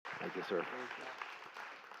Thank you, sir.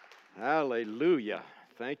 Hallelujah.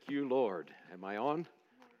 Thank you, Lord. Am I on?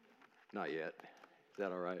 Not yet. Is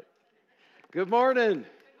that all right? Good morning.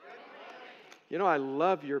 You know, I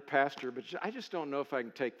love your pastor, but I just don't know if I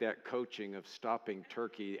can take that coaching of stopping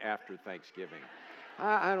turkey after Thanksgiving.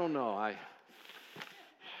 I don't know.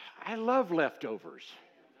 I love leftovers.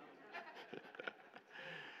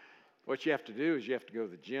 What you have to do is you have to go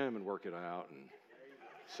to the gym and work it out, and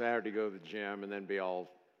Saturday go to the gym, and then be all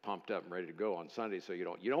pumped up and ready to go on Sunday. So you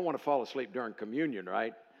don't want to fall asleep during communion,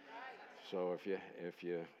 right? So if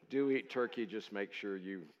you do eat turkey, just make sure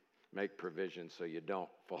you make provision so you don't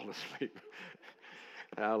fall asleep.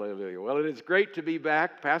 Hallelujah. Well, it is great to be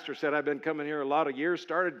back. Pastor said I've been coming here a lot of years.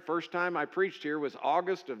 First time I preached here was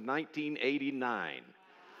August of 1989.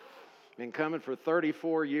 Been coming for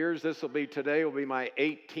 34 years. Today will be my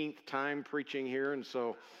 18th time preaching here, and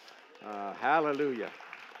so hallelujah.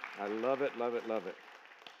 I love it, love it, love it.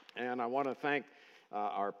 And I want to thank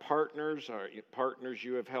our partners.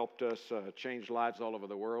 You have helped us change lives all over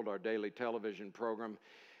the world. Our daily television program.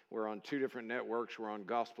 We're on two different networks. We're on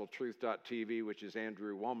GospelTruth.tv, which is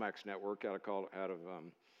Andrew Womack's network out of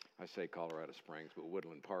I say Colorado Springs, but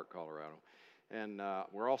Woodland Park, Colorado. And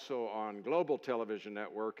we're also on Global Television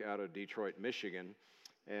Network out of Detroit, Michigan.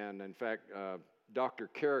 And in fact, Dr.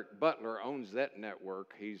 Carrick Butler owns that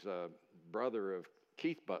network. He's a brother of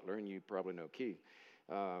Keith Butler, and you probably know Keith.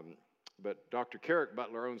 But Dr. Carrick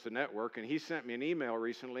Butler owns the network, and he sent me an email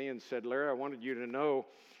recently and said, Larry, I wanted you to know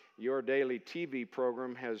your daily TV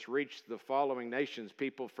program has reached the following nations.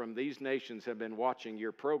 People from these nations have been watching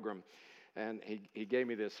your program. And he gave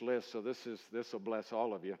me this list, so this will bless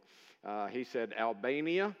all of you. He said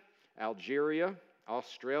Albania, Algeria,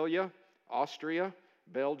 Australia, Austria,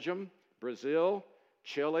 Belgium, Brazil,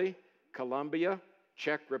 Chile, Colombia,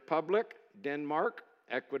 Czech Republic, Denmark,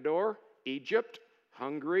 Ecuador, Egypt,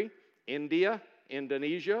 Hungary, India,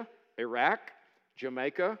 Indonesia, Iraq,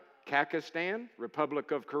 Jamaica, Pakistan,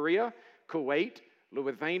 Republic of Korea, Kuwait,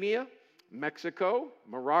 Lithuania, Mexico,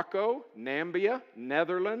 Morocco, Namibia,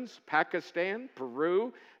 Netherlands, Pakistan,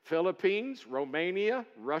 Peru, Philippines, Romania,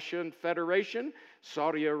 Russian Federation,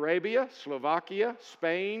 Saudi Arabia, Slovakia,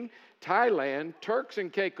 Spain, Thailand, Turks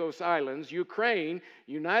and Caicos Islands, Ukraine,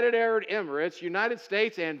 United Arab Emirates, United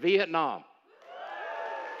States, and Vietnam.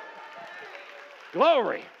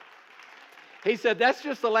 Glory. He said, that's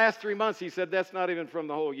just the last 3 months. He said, that's not even from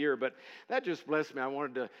the whole year, but that just blessed me. I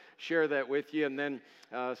wanted to share that with you. And then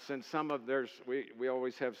since we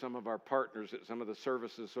always have some of our partners at some of the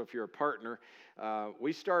services. So if you're a partner,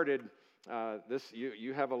 we started this.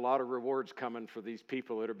 You have a lot of rewards coming for these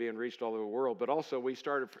people that are being reached all over the world. But also we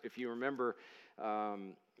started, if you remember, a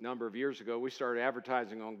number of years ago, we started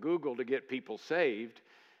advertising on Google to get people saved.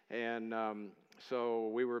 And so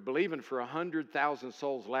we were believing for 100,000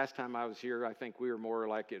 souls. Last time I was here, I think we were more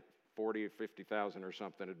like at 40 or 50,000 or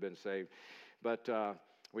something had been saved. But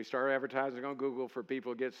we started advertising on Google for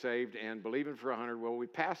people to get saved and believing for 100. Well, we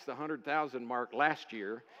passed the 100,000 mark last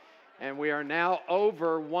year, and we are now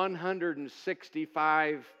over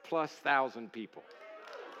 165 plus thousand people.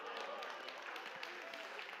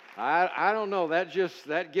 I don't know, that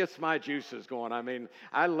gets my juices going. I mean,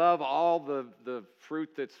 I love all the fruit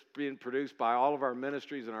that's being produced by all of our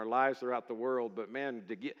ministries and our lives throughout the world, but man,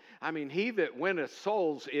 he that winneth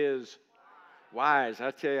souls is wise.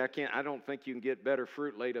 I tell you, I don't think you can get better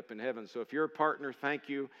fruit laid up in heaven. So if you're a partner, thank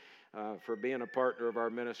you for being a partner of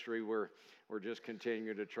our ministry. We're just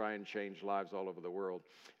continuing to try and change lives all over the world.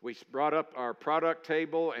 We brought up our product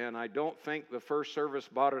table, and I don't think the first service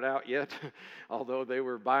bought it out yet, although they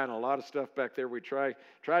were buying a lot of stuff back there. We tried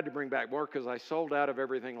to bring back more because I sold out of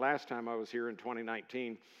everything last time I was here in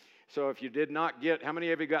 2019. So if you did not get, how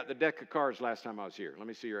many of you got the deck of cards last time I was here? Let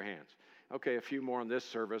me see your hands. Okay, a few more on this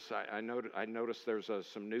service. I noticed there's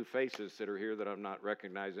some new faces that are here that I'm not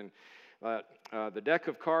recognizing. The deck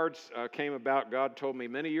of cards came about. God told me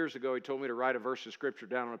many years ago, He told me to write a verse of Scripture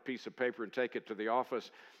down on a piece of paper and take it to the office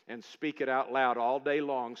and speak it out loud all day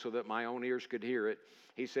long so that my own ears could hear it.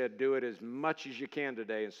 He said, do it as much as you can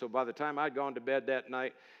today. And so by the time I'd gone to bed that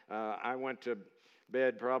night, I went to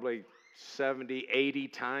bed probably 70, 80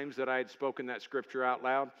 times that I had spoken that Scripture out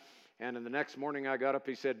loud. And in the next morning I got up,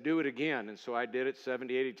 He said, do it again. And so I did it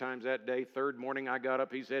 70, 80 times that day. Third morning I got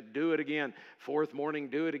up, He said, do it again. Fourth morning,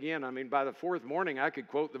 do it again. I mean, by the fourth morning, I could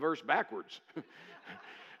quote the verse backwards.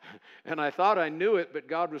 And I thought I knew it, but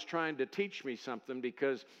God was trying to teach me something,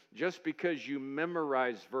 because just because you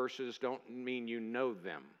memorize verses don't mean you know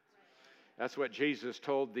them. That's what Jesus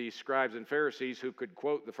told the scribes and Pharisees who could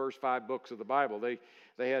quote the first 5 books of the Bible.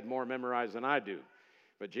 They had more memorized than I do.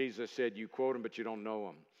 But Jesus said, you quote them, but you don't know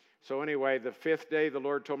them. So anyway, the 5th day, the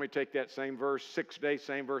Lord told me to take that same verse. 6th day,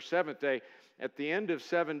 same verse. 7th day, at the end of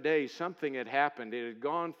 7 days, something had happened. It had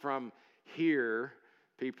gone from here,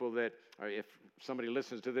 people that, if somebody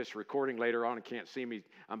listens to this recording later on and can't see me,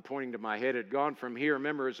 I'm pointing to my head. It had gone from here,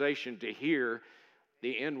 memorization, to here,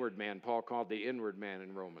 the inward man. Paul called the inward man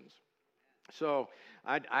in Romans. So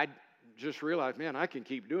I just realized, man, I can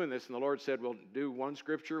keep doing this. And the Lord said, well, do one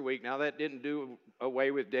scripture a week. Now, that didn't do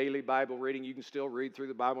away with daily Bible reading. You can still read through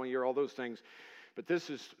the Bible and hear all those things. But this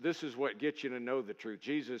is what gets you to know the truth.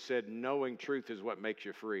 Jesus said, knowing truth is what makes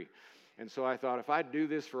you free. And so I thought, if I do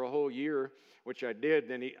this for a whole year, which I did,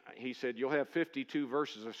 then he said, you'll have 52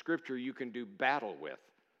 verses of Scripture you can do battle with.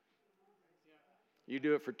 You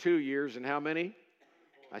do it for 2 years, and how many?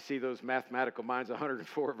 I see those mathematical minds,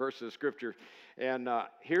 104 verses of Scripture. And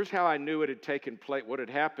here's how I knew it had taken place. What had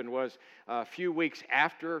happened was a few weeks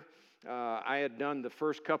after I had done the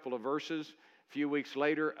first couple of verses, a few weeks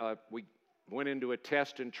later, we went into a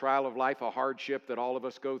test and trial of life, a hardship that all of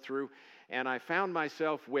us go through. And I found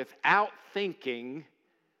myself, without thinking,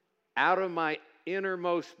 out of my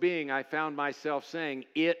innermost being, I found myself saying,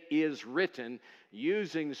 "It is written,"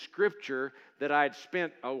 using Scripture that I'd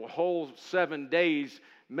spent a whole 7 days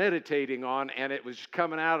meditating on, and it was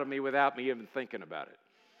coming out of me without me even thinking about it.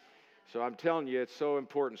 So I'm telling you, it's so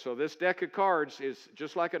important. So this deck of cards is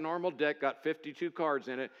just like a normal deck, got 52 cards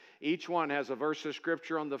in it. Each one has a verse of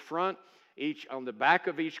Scripture on the front. On the back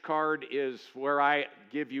of each card is where I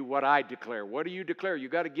give you what I declare. What do you declare? You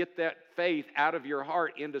got to get that faith out of your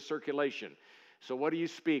heart into circulation. So what do you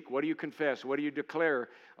speak? What do you confess? What do you declare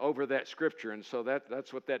over that Scripture? And so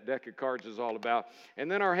that's what that deck of cards is all about. And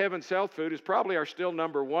then our Heaven's Health Food is probably our still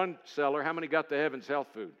number one seller. How many got the Heaven's Health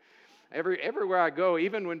Food? Everywhere I go,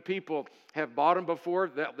 even when people have bought them before,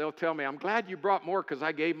 they'll tell me, "I'm glad you brought more because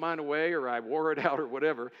I gave mine away or I wore it out or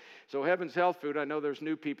whatever." So Heaven's Health Food, I know there's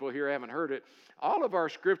new people here who haven't heard it. All of our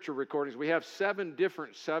Scripture recordings, we have 7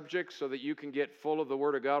 different subjects so that you can get full of the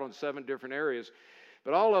Word of God on 7 different areas.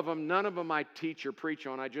 But all of them, none of them I teach or preach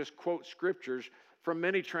on. I just quote Scriptures from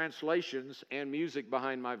many translations and music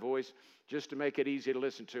behind my voice just to make it easy to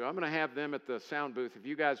listen to. I'm going to have them at the sound booth. If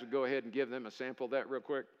you guys would go ahead and give them a sample of that real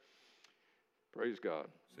quick. Praise God.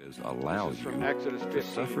 Says, allow you Exodus 15, to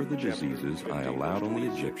suffer the diseases 15, I allowed on the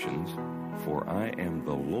Egyptians, for I am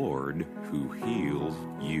the Lord who heals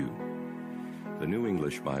you. The New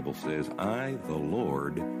English Bible says, I, the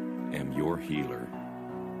Lord, am your healer.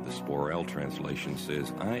 The Sporel translation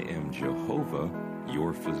says, I am Jehovah,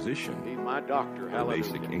 your physician. He's my doctor. The Hallelujah.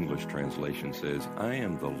 Basic English translation says, I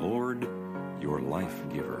am the Lord, your life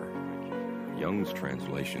giver. Young's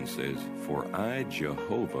translation says, for I,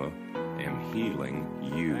 Jehovah, am healing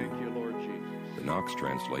you. Thank you, Lord Jesus. The Knox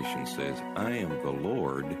translation says, I am the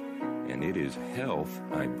Lord, and it is health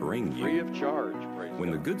I bring you. Free of charge, praise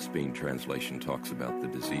When the God. Goodspeed translation talks about the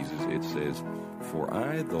diseases, it says, for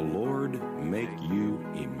I, the Lord, make you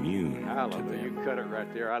immune to Hallelujah. You them. can cut it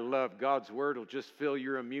right there. I love God's Word. It'll just fill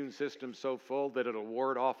your immune system so full that it'll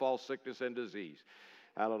ward off all sickness and disease.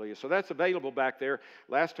 Hallelujah. So that's available back there.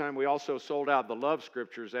 Last time we also sold out the love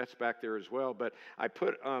scriptures. That's back there as well. But I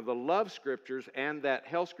put the love scriptures and that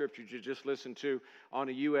health scripture you just listened to on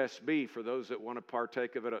a USB for those that want to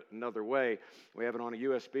partake of it another way. We have it on a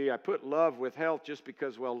USB. I put love with health just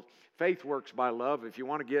because, well, faith works by love. If you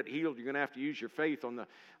want to get healed, you're going to have to use your faith on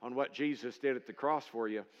what Jesus did at the cross for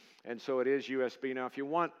you. And so it is USB. Now, if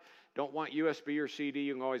you don't want USB or CD,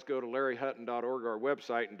 you can always go to larryhutton.org, our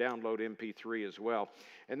website, and download MP3 as well.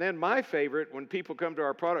 And then my favorite, when people come to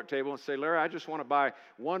our product table and say, Larry, I just want to buy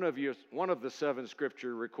one of the 7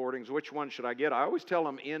 scripture recordings. Which one should I get? I always tell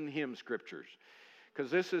them in Him scriptures. Because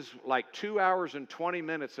this is like 2 hours and 20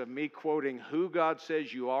 minutes of me quoting who God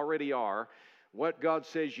says you already are, what God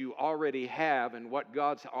says you already have, and what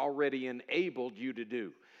God's already enabled you to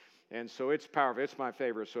do. And so it's powerful. It's my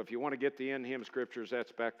favorite. So if you want to get the in Him scriptures,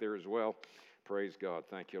 that's back there as well. Praise God.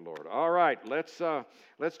 Thank you, Lord. All right, let's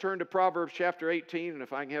turn to Proverbs chapter 18. And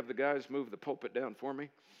if I can have the guys move the pulpit down for me,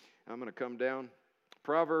 I'm going to come down.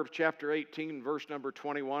 Proverbs chapter 18, verse number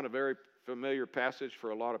 21, a very familiar passage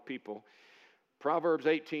for a lot of people. Proverbs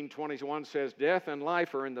 18:21 says, death and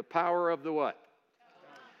life are in the power of the what?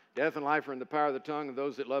 Death and life are in the power of the tongue, and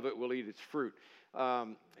those that love it will eat its fruit.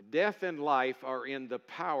 Death and life are in the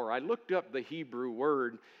power. I looked up the Hebrew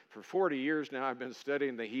word. For 40 years now, I've been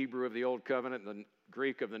studying the Hebrew of the Old Covenant and the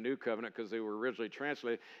Greek of the New Covenant because they were originally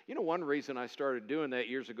translated. You know, one reason I started doing that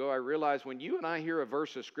years ago, I realized when you and I hear a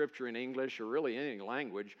verse of Scripture in English or really any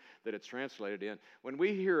language that it's translated in, when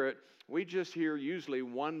we hear it, we just hear usually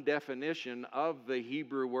one definition of the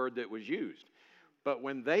Hebrew word that was used. But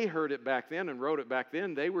when they heard it back then and wrote it back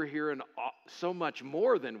then, they were hearing so much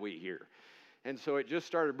more than we hear. And so it just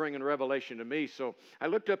started bringing revelation to me. So I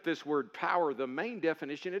looked up this word power. The main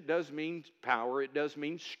definition, it does mean power. It does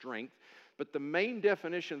mean strength. But the main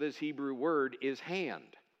definition of this Hebrew word is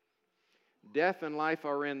hand. Death and life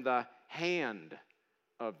are in the hand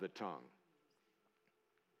of the tongue.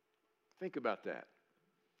 Think about that.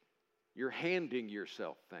 You're handing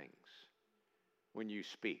yourself things when you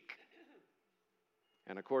speak.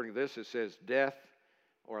 And according to this, it says death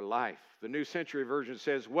or life. The New Century Version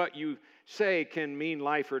says, what you say can mean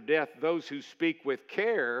life or death. Those who speak with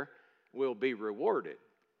care will be rewarded.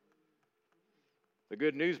 The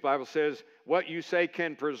Good News Bible says, what you say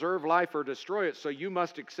can preserve life or destroy it, so you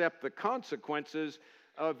must accept the consequences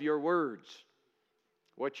of your words.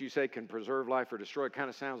 What you say can preserve life or destroy it. Kind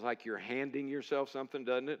of sounds like you're handing yourself something,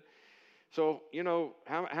 doesn't it? So,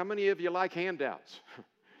 how many of you like handouts?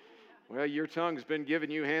 Well, your tongue's been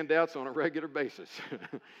giving you handouts on a regular basis.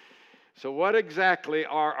 So what exactly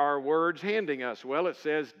are our words handing us? Well, it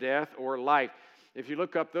says death or life. If you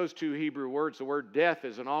look up those two Hebrew words, the word death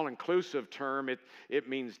is an all-inclusive term. It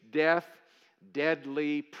means death,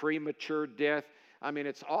 deadly, premature death. I mean,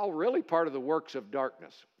 it's all really part of the works of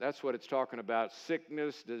darkness. That's what it's talking about.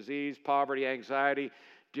 Sickness, disease, poverty, anxiety,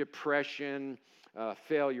 depression,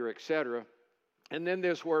 failure, etc. And then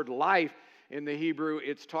this word life, in the Hebrew,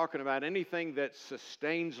 it's talking about anything that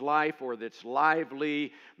sustains life or that's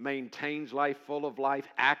lively, maintains life, full of life,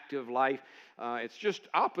 active life. It's just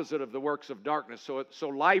opposite of the works of darkness. So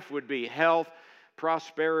life would be health,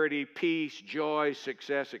 prosperity, peace, joy,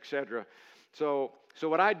 success, etc. So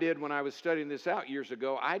what I did when I was studying this out years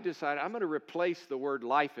ago, I decided I'm going to replace the word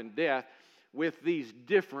life and death with these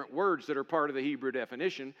different words that are part of the Hebrew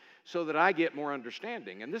definition so that I get more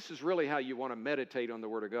understanding. And this is really how you want to meditate on the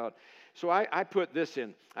Word of God. So I put this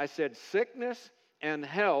in. I said, sickness and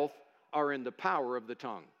health are in the power of the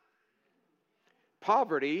tongue.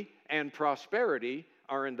 Poverty and prosperity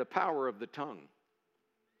are in the power of the tongue.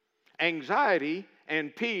 Anxiety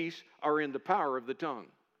and peace are in the power of the tongue.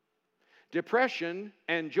 Depression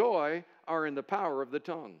and joy are in the power of the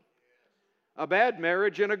tongue. A bad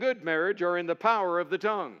marriage and a good marriage are in the power of the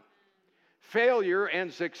tongue. Failure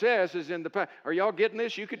and success is in the power. Are y'all getting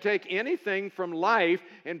this? You could take anything from life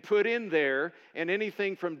and put in there, and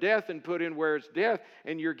anything from death and put in where it's death,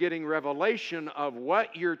 and you're getting revelation of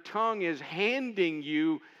what your tongue is handing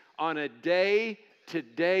you on a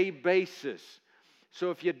day-to-day basis.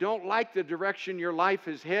 So if you don't like the direction your life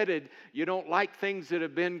is headed, you don't like things that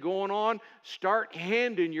have been going on, start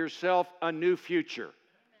handing yourself a new future.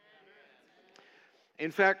 In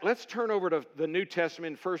fact, let's turn over to the New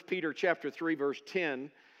Testament, 1 Peter chapter 3, verse 10.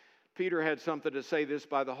 Peter had something to say this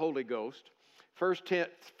by the Holy Ghost. 1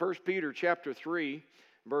 Peter chapter 3,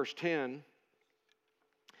 verse 10.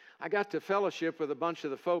 I got to fellowship with a bunch of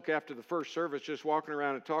the folk after the first service, just walking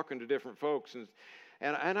around and talking to different folks.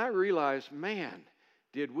 And I realized, man,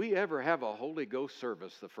 did we ever have a Holy Ghost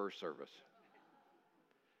service the first service?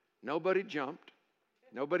 Nobody jumped.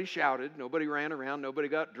 Nobody shouted. Nobody ran around. Nobody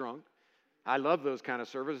got drunk. I love those kind of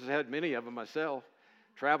services. I had many of them myself.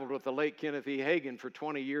 Traveled with the late Kenneth E. Hagin for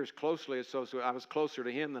 20 years closely, so I was closer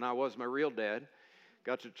to him than I was my real dad.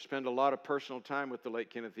 Got to spend a lot of personal time with the late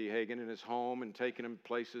Kenneth E. Hagin in his home and taking him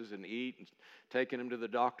places and eat and taking him to the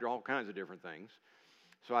doctor, all kinds of different things.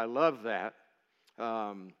 So I love that.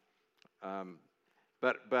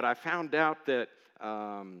 But I found out that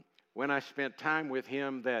when I spent time with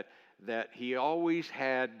him that he always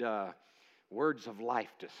had words of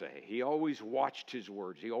life to say. He always watched his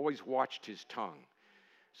words. He always watched his tongue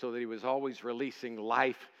so that he was always releasing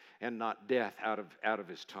life and not death out of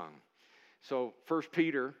his tongue. So 1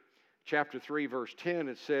 Peter chapter 3, verse 10,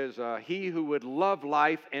 it says, he who would love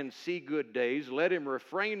life and see good days, let him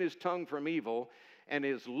refrain his tongue from evil and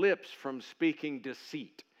his lips from speaking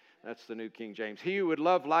deceit. That's the New King James. He who would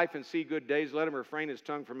love life and see good days, let him refrain his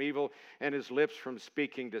tongue from evil and his lips from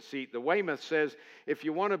speaking deceit. The Weymouth says, if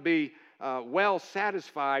you want to be well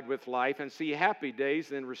satisfied with life and see happy days,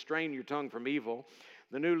 then restrain your tongue from evil.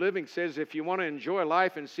 The New Living says, if you want to enjoy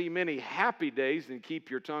life and see many happy days, then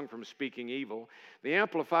keep your tongue from speaking evil. The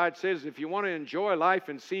Amplified says, if you want to enjoy life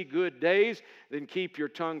and see good days, then keep your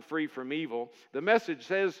tongue free from evil. The Message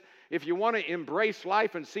says, if you want to embrace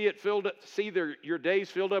life and see your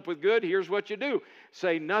days filled up with good, here's what you do.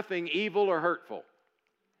 Say nothing evil or hurtful.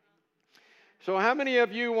 So how many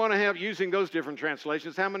of you want to have, using those different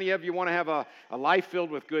translations, how many of you want to have a life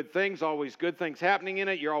filled with good things, always good things happening in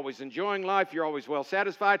it, you're always enjoying life, you're always well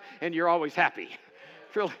satisfied, and you're always happy?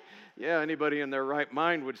 Really? Yeah, anybody in their right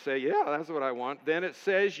mind would say, yeah, that's what I want. Then it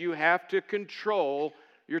says you have to control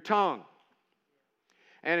your tongue.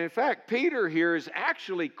 And in fact, Peter here is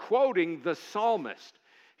actually quoting the psalmist.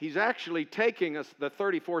 He's actually taking us the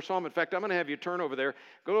 34th Psalm. In fact, I'm going to have you turn over there.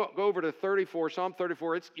 Go over to 34, Psalm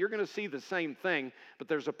 34. You're going to see the same thing, but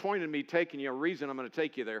there's a point in me taking you, a reason I'm going to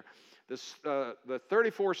take you there. The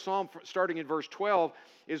 34th Psalm, starting in verse 12,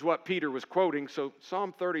 is what Peter was quoting. So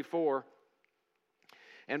Psalm 34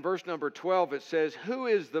 and verse number 12, it says, "Who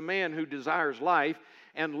is the man who desires life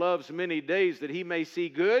and loves many days that he may see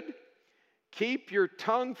good? Keep your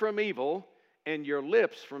tongue from evil and your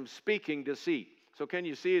lips from speaking deceit." So can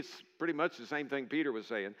you see it's pretty much the same thing Peter was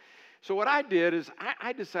saying. So what I did is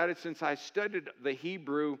I decided, since I studied the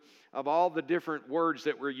Hebrew of all the different words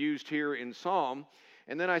that were used here in Psalm,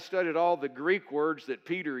 and then I studied all the Greek words that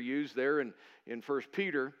Peter used there in 1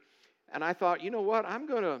 Peter, and I thought, you know what,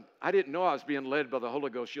 I didn't know I was being led by the Holy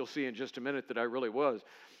Ghost. You'll see in just a minute that I really was.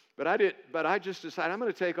 But I just decided I'm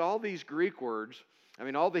going to take all these Greek words,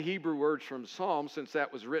 all the Hebrew words from Psalm, since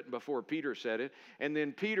that was written before Peter said it, and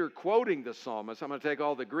then Peter quoting the psalmist, I'm going to take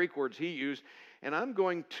all the Greek words he used, and I'm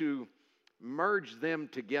going to merge them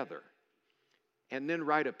together and then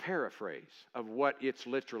write a paraphrase of what it's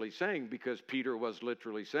literally saying, because Peter was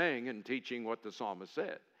literally saying and teaching what the psalmist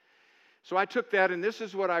said. So I took that, and this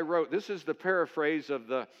is what I wrote. This is the paraphrase of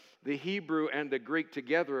the Hebrew and the Greek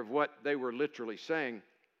together of what they were literally saying.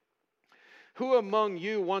 Who among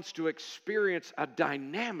you wants to experience a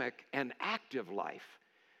dynamic and active life,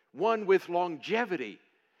 one with longevity,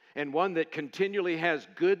 and one that continually has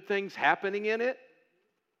good things happening in it?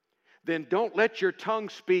 Then don't let your tongue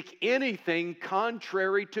speak anything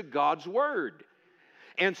contrary to God's word.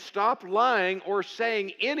 And stop lying or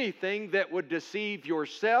saying anything that would deceive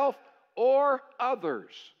yourself or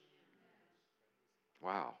others.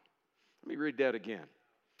 Wow. Let me read that again.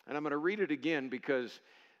 And I'm going to read it again because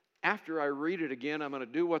after I read it again, I'm going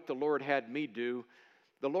to do what the Lord had me do.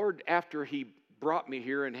 The Lord, after He brought me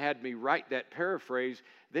here and had me write that paraphrase,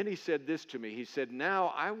 then He said this to me. He said,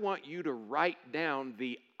 now I want you to write down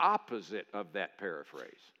the opposite of that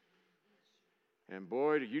paraphrase. And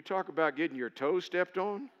boy, did you talk about getting your toes stepped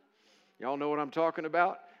on? Y'all know what I'm talking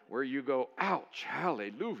about? Where you go, ouch,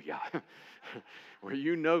 hallelujah. Where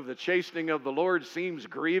you know the chastening of the Lord seems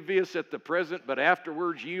grievous at the present, but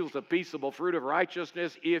afterwards yields a peaceable fruit of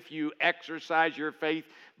righteousness if you exercise your faith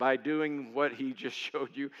by doing what He just showed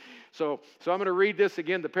you. So I'm going to read this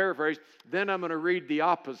again, the paraphrase. Then I'm going to read the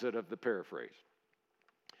opposite of the paraphrase.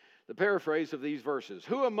 The paraphrase of these verses.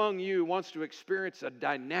 Who among you wants to experience a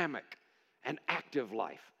dynamic and active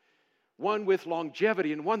life? One with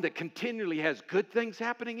longevity and one that continually has good things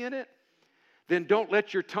happening in it? Then don't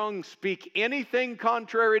let your tongue speak anything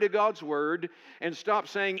contrary to God's word, and stop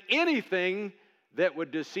saying anything that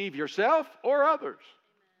would deceive yourself or others.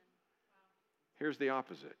 Here's the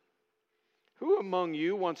opposite. Who among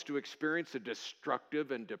you wants to experience a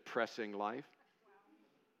destructive and depressing life?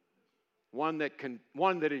 One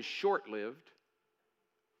that is short-lived,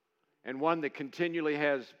 and one that continually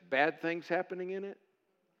has bad things happening in it?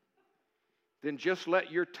 Then just let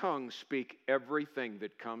your tongue speak everything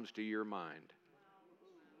that comes to your mind.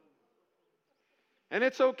 And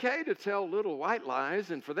it's okay to tell little white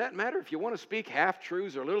lies, and for that matter, if you want to speak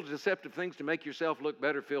half-truths or little deceptive things to make yourself look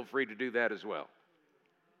better, feel free to do that as well.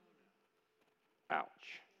 Ouch.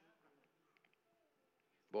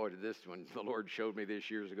 Boy, did this, when the Lord showed me this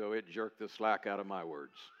years ago, it jerked the slack out of my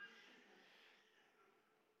words.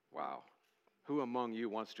 Wow. Who among you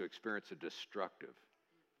wants to experience a destructive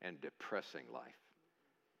and depressing life?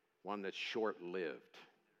 One that's short-lived.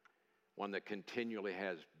 One that continually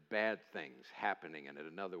has bad things happening in it.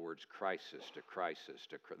 In other words, crisis to crisis.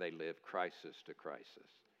 They live crisis to crisis.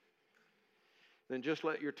 Then just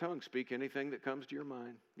let your tongue speak anything that comes to your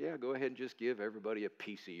mind. Yeah, go ahead and just give everybody a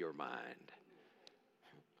piece of your mind.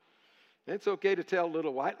 It's okay to tell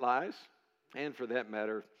little white lies, and for that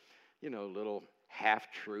matter, little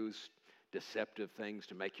half-truths, deceptive things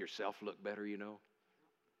to make yourself look better,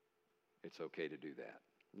 It's okay to do that.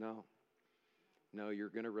 No, you're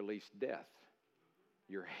going to release death.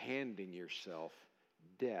 You're handing yourself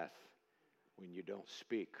death when you don't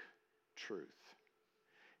speak truth.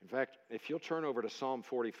 In fact, if you'll turn over to Psalm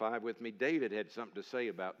 45 with me, David had something to say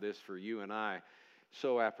about this for you and I,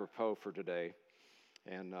 so apropos for today.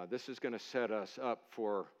 And this is going to set us up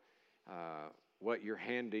for what you're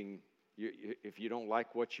handing. If you don't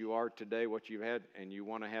like what you are today, what you've had, and you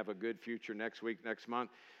want to have a good future next week, next month,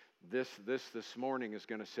 this morning is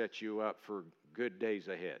going to set you up for good days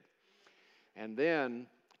ahead. And then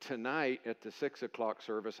tonight at the 6 o'clock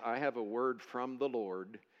service, I have a word from the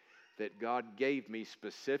Lord that God gave me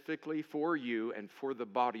specifically for you and for the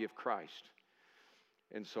body of Christ.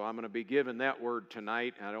 And so I'm going to be giving that word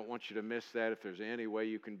tonight. I don't want you to miss that. If there's any way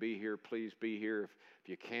you can be here, please be here. If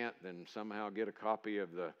you can't, then somehow get a copy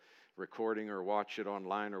of the recording or watch it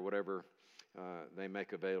online or whatever they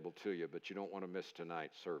make available to you. But you don't want to miss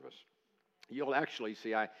tonight's service. You'll actually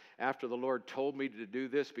see, after the Lord told me to do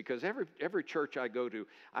this, because every church I go to,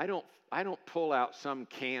 I don't pull out some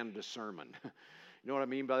canned sermon. You know what I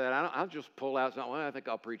mean by that? I'll just pull out something. Well, I think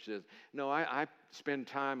I'll preach this. No, I spend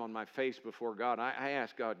time on my face before God. I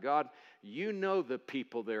ask God, you know the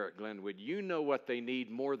people there at Glenwood. You know what they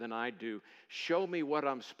need more than I do. Show me what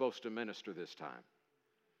I'm supposed to minister this time.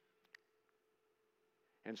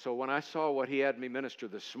 And so when I saw what he had me minister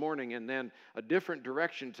this morning, and then a different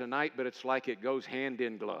direction tonight, but it's like it goes hand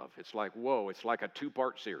in glove. It's like, whoa, it's like a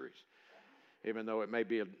 2-part series, even though it may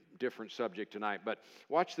be a different subject tonight. But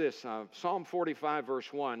watch this, Psalm 45,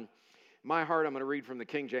 verse 1. My heart, I'm going to read from the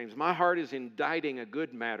King James. My heart is inditing a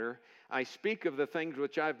good matter. I speak of the things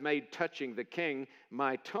which I've made touching the king.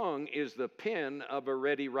 My tongue is the pen of a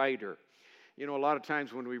ready writer. You know, a lot of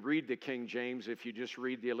times when we read the King James, if you just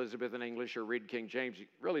read the Elizabethan English or read King James, it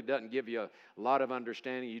really doesn't give you a lot of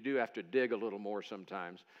understanding. You do have to dig a little more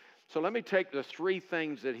sometimes. So let me take the 3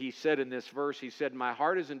 things that he said in this verse. He said, my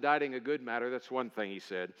heart is inditing a good matter. That's one thing he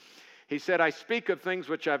said. He said, I speak of things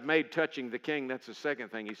which I've made touching the king. That's the second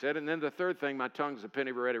thing he said. And then the third thing, my tongue's a pen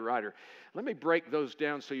of a ready writer. Let me break those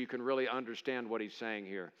down so you can really understand what he's saying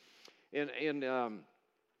here.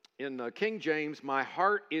 In the King James, my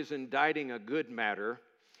heart is inditing a good matter,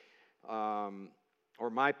 or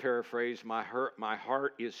my paraphrase, my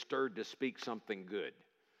heart is stirred to speak something good.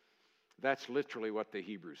 That's literally what the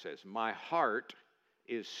Hebrew says. My heart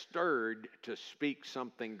is stirred to speak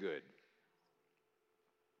something good.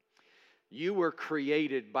 You were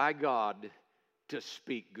created by God to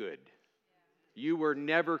speak good. You were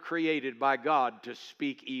never created by God to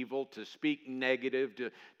speak evil, to speak negative,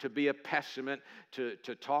 to be a pessimist, to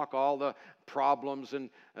talk all the problems and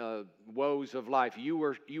woes of life. You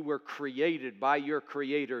were created by your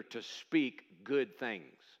Creator to speak good things.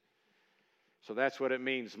 So that's what it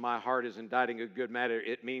means. My heart is inditing a good matter.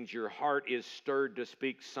 It means your heart is stirred to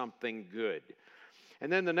speak something good.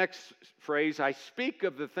 And then the next phrase, I speak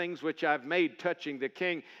of the things which I've made touching the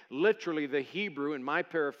king. Literally the Hebrew, and my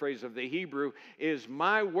paraphrase of the Hebrew, is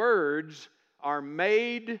my words are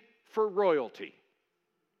made for royalty.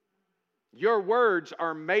 Your words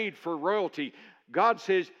are made for royalty. God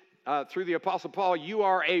says through the Apostle Paul, you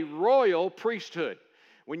are a royal priesthood.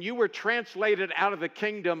 When you were translated out of the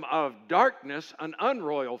kingdom of darkness, an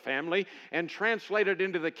unroyal family, and translated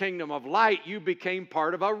into the kingdom of light, you became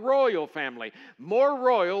part of a royal family. More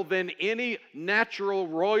royal than any natural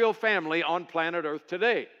royal family on planet Earth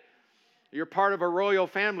today. You're part of a royal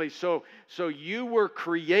family, so you were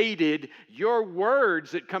created. Your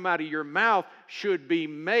words that come out of your mouth should be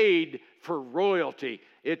made for royalty.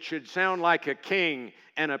 It should sound like a king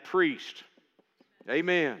and a priest.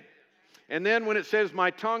 Amen. And then when it says, my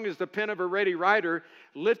tongue is the pen of a ready writer,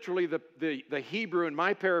 literally the Hebrew, and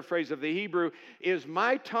my paraphrase of the Hebrew, is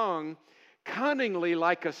my tongue, cunningly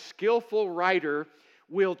like a skillful writer,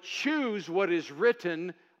 will choose what is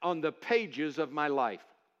written on the pages of my life.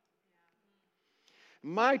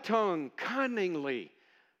 My tongue, cunningly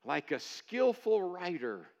like a skillful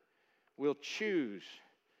writer, will choose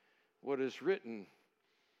what is written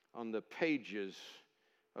on the pages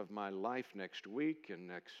of my life next week and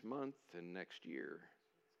next month and next year.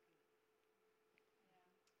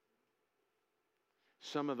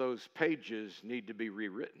 Some of those pages need to be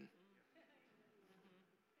rewritten.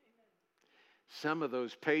 Some of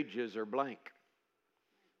those pages are blank,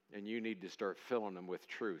 and you need to start filling them with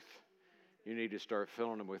truth. You need to start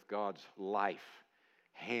filling them with God's life.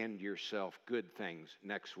 Hand yourself good things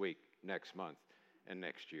next week, next month, and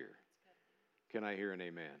next year. Can I hear an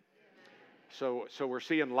amen? So we're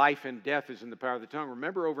seeing life and death is in the power of the tongue.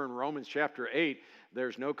 Remember over in Romans chapter 8,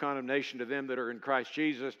 there's no condemnation to them that are in Christ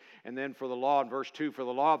Jesus. And then for the law, in verse 2, for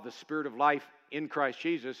the law of the Spirit of life in Christ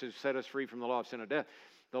Jesus has set us free from the law of sin and death.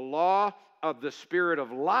 The law of the Spirit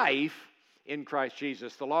of life in Christ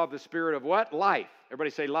Jesus. The law of the Spirit of what? Life. Everybody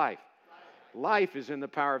say life. Life is in the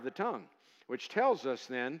power of the tongue, which tells us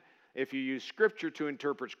then, if you use Scripture to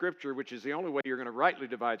interpret Scripture, which is the only way you're going to rightly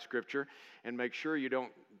divide Scripture and make sure you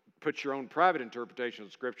don't put your own private interpretation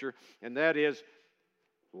of Scripture, and that is,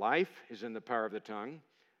 life is in the power of the tongue.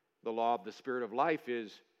 The law of the Spirit of life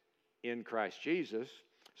is in Christ Jesus.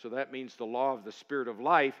 So that means the law of the Spirit of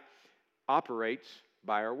life operates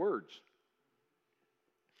by our words.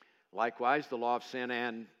 Likewise, the law of sin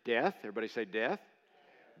and death. Everybody say death.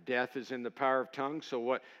 Death is in the power of tongue. So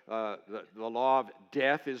what the law of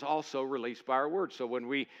death is also released by our words. So when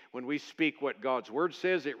we speak what God's word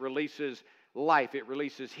says, it releases life. It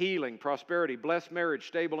releases healing, prosperity, blessed marriage,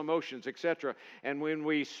 stable emotions, etc. And when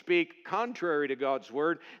we speak contrary to God's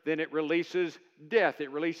word, then it releases death.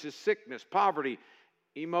 It releases sickness, poverty,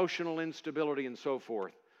 emotional instability, and so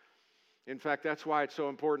forth. In fact, that's why it's so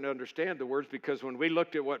important to understand the words, because when we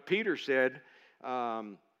looked at what Peter said,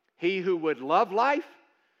 he who would love life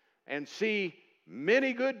and see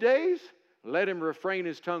many good days, let him refrain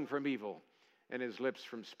his tongue from evil and his lips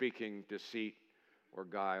from speaking deceit or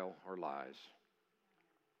guile or lies.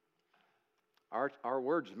 Our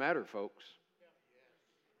words matter, folks.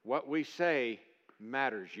 What we say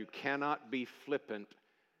matters. You cannot be flippant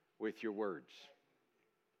with your words.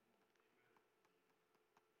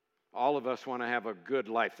 All of us want to have a good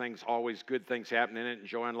life. Always good things happen in it,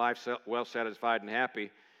 enjoying life, well satisfied and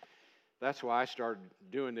happy. That's why I started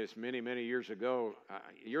doing this many, many years ago.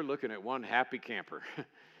 You're looking at one happy camper.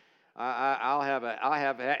 I'll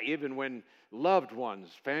have even when loved ones,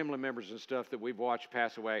 family members and stuff that we've watched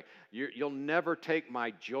pass away, you'll never take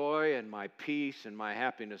my joy and my peace and my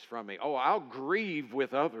happiness from me. Oh, I'll grieve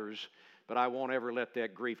with others, but I won't ever let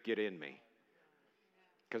that grief get in me.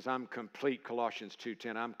 Because I'm complete, Colossians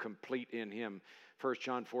 2:10, I'm complete in Him. 1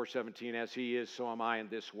 John 4:17, as He is, so am I in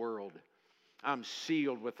this world. I'm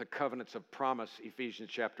sealed with the covenants of promise, Ephesians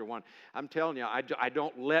chapter 1. I'm telling you, I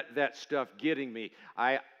don't let that stuff getting me.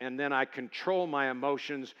 And then I control my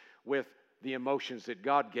emotions with the emotions that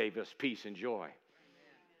God gave us, peace and joy.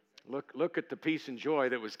 Look at the peace and joy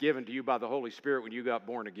that was given to you by the Holy Spirit when you got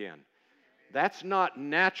born again. That's not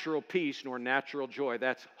natural peace nor natural joy.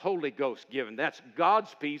 That's Holy Ghost given. That's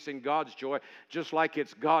God's peace and God's joy, just like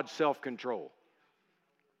it's God's self-control.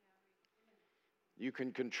 You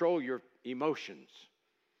can control your emotions.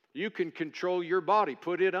 You can control your body.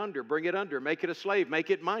 Put it under, bring it under, make it a slave, make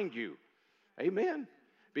it mind you. Amen.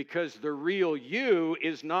 Because the real you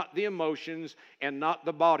is not the emotions and not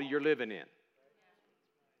the body you're living in.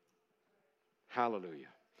 Hallelujah.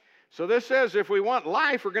 So this says if we want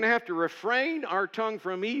life, we're going to have to refrain our tongue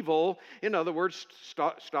from evil. In other words,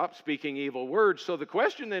 stop speaking evil words. So the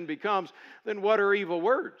question then becomes, then what are evil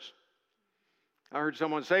words? I heard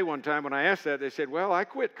someone say one time when I asked that, they said, well, I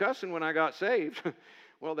quit cussing when I got saved.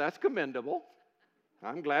 Well, that's commendable.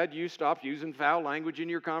 I'm glad you stopped using foul language in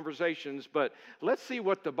your conversations, but let's see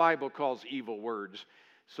what the Bible calls evil words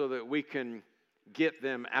so that we can get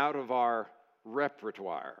them out of our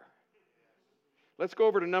repertoire. Let's go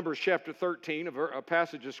over to Numbers chapter 13, a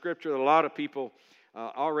passage of Scripture that a lot of people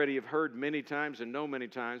already have heard many times and know many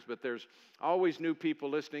times, but there's always new people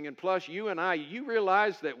listening. And plus, you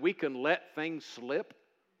realize that we can let things slip?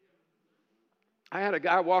 I had a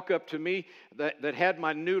guy walk up to me that had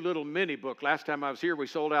my new little mini book. Last time I was here, we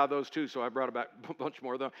sold out of those too, so I brought about a bunch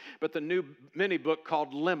more though. But the new mini book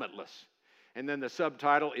called Limitless. And then the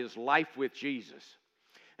subtitle is Life with Jesus.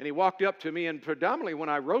 And he walked up to me, and predominantly when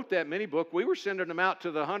I wrote that mini book, we were sending them out to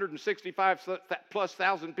the 165+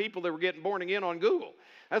 thousand people that were getting born again on Google.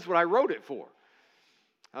 That's what I wrote it for.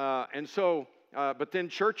 But then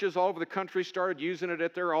churches all over the country started using it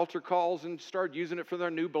at their altar calls and started using it for their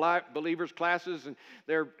new believers classes and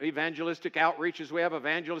their evangelistic outreaches. We have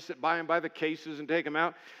evangelists that buy them by the cases and take them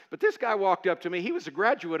out. But this guy walked up to me. He was a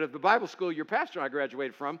graduate of the Bible school your pastor and I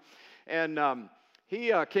graduated from. And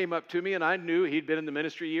he came up to me, and I knew he'd been in the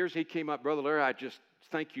ministry years. He came up, Brother Larry, I just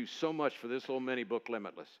thank you so much for this little mini book,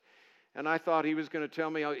 Limitless. And I thought he was going to tell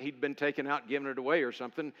me he'd been taken out, giving it away or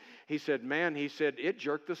something. He said, man, it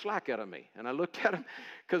jerked the slack out of me. And I looked at him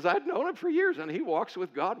because I'd known him for years, and he walks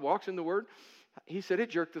with God, walks in the Word. He said, it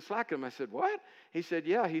jerked the slack out of him. I said, what? He said,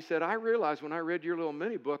 yeah. He said, I realized when I read your little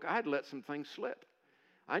mini book, I'd let some things slip.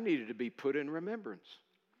 I needed to be put in remembrance.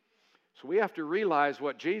 So we have to realize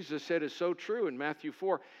what Jesus said is so true in Matthew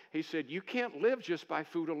 4. He said, you can't live just by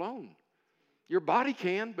food alone. Your body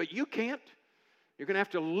can, but you can't. You're going to have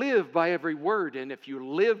to live by every word. And if you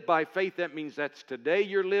live by faith, that means that's today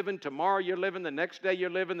you're living, tomorrow you're living, the next day you're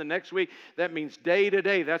living, the next week. That means day to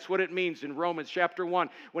day. That's what it means in Romans chapter 1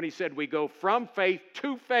 when he said we go from faith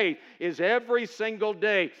to faith is every single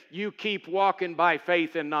day you keep walking by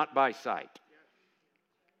faith and not by sight.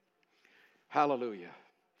 Hallelujah.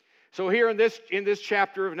 So here in this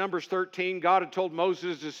chapter of Numbers 13, God had told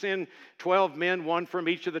Moses to send 12 men, one from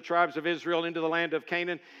each of the tribes of Israel, into the land of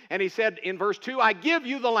Canaan. And he said in verse 2, I give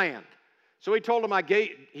you the land. So he told them that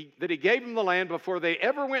he gave them the land before they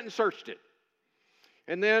ever went and searched it.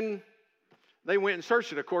 And then they went and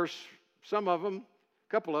searched it. Of course, a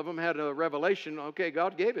couple of them had a revelation. Okay,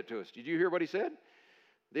 God gave it to us. Did you hear what he said?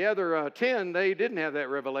 The other 10, they didn't have that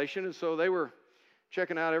revelation, and so they were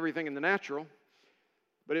checking out everything in the natural,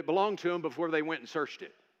 but it belonged to them before they went and searched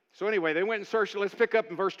it. So anyway, they went and searched it. Let's pick up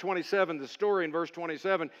in verse 27, the story in verse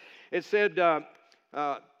 27. It said,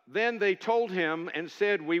 then they told him and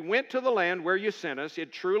said, we went to the land where you sent us.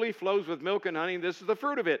 It truly flows with milk and honey, and this is the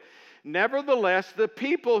fruit of it. Nevertheless, the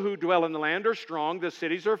people who dwell in the land are strong. The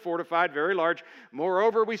cities are fortified, very large.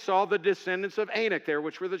 Moreover, we saw the descendants of Anak there,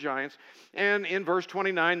 which were the giants. And in verse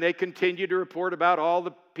 29, they continue to report about all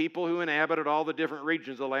the people who inhabited all the different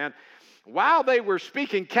regions of the land. While they were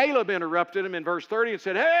speaking, Caleb interrupted them in verse 30 and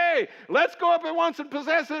said, hey, let's go up at once and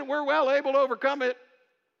possess it. We're well able to overcome it.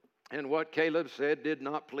 And what Caleb said did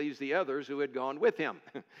not please the others who had gone with him.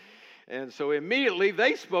 And so immediately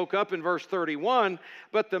they spoke up in verse 31,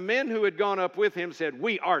 but the men who had gone up with him said,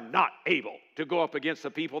 we are not able to go up against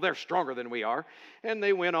the people. They're stronger than we are. And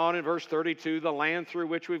they went on in verse 32, the land through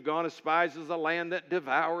which we've gone as spies is a land that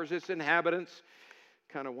devours its inhabitants.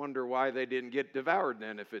 Kind of wonder why they didn't get devoured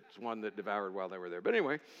then if it's one that devoured while they were there. But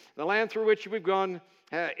anyway, the land through which we've gone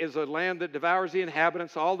is a land that devours the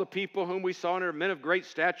inhabitants. All the people whom we saw are men of great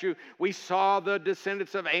stature. We saw the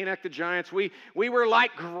descendants of Anak, the giants. We were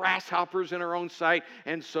like grasshoppers in our own sight,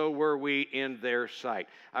 and so were we in their sight.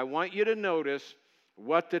 I want you to notice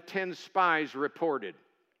what the 10 spies reported.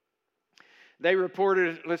 They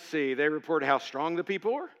reported, they reported how strong the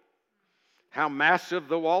people were, how massive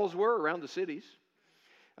the walls were around the cities.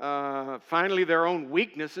 Finally, their own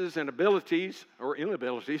weaknesses and abilities, or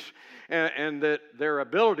inabilities, and that their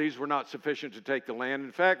abilities were not sufficient to take the land.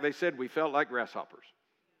 In fact, they said we felt like grasshoppers.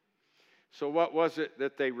 So what was it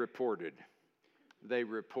that they reported? They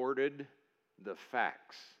reported the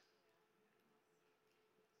facts.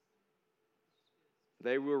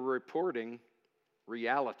 They were reporting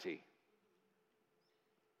reality.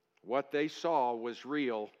 What they saw was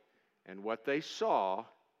real, and what they saw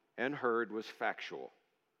and heard was factual.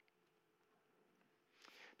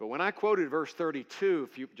 But when I quoted verse 32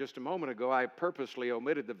 just a moment ago, I purposely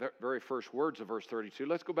omitted the very first words of verse 32.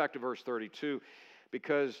 Let's go back to verse 32,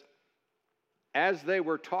 because as they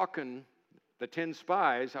were talking, the 10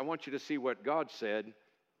 spies, I want you to see what God said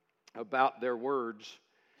about their words.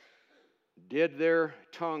 Did their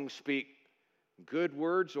tongue speak good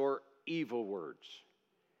words or evil words?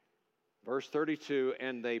 Verse 32,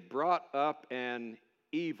 and they brought up an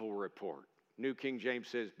evil report. New King James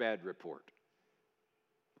says bad report.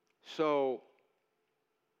 So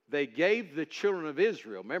they gave the children of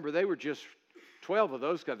Israel, remember they were just 12 of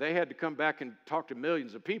those guys, they had to come back and talk to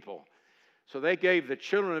millions of people. So they gave the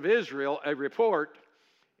children of Israel a report,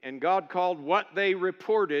 and God called what they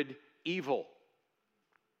reported evil.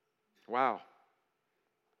 Wow.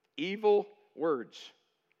 Evil words.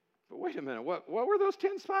 But wait a minute, what were those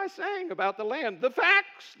 10 spies saying about the land? The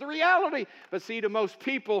facts, the reality. But see, to most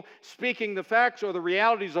people, speaking the facts or the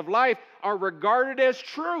realities of life are regarded as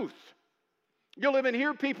truth. You'll even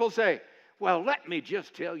hear people say, well, let me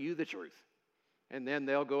just tell you the truth. And then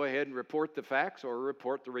they'll go ahead and report the facts or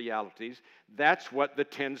report the realities. That's what the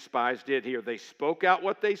 10 spies did here. They spoke out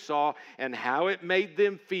what they saw and how it made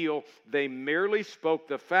them feel. They merely spoke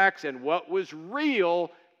the facts and what was real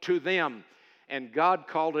to them. And God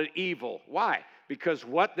called it evil. Why? Because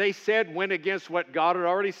what they said went against what God had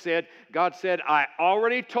already said. God said, I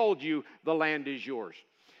already told you the land is yours.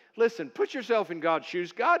 Listen, put yourself in God's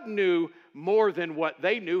shoes. God knew more than what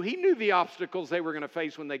they knew. He knew the obstacles they were going to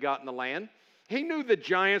face when they got in the land. He knew the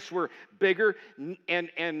giants were bigger,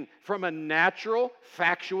 and from a natural,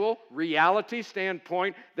 factual, reality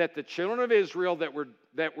standpoint, that the children of Israel that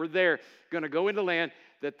were there going to go into land,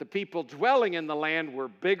 that the people dwelling in the land were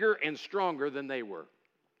bigger and stronger than they were.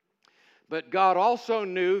 But God also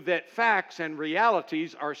knew that facts and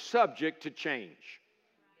realities are subject to change.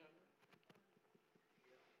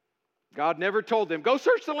 God never told them, go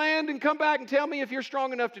search the land and come back and tell me if you're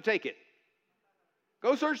strong enough to take it.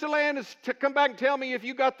 Go search the land and come back and tell me if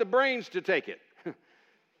you got the brains to take it. If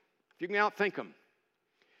you can outthink them.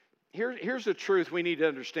 Here's the truth we need to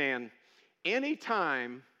understand.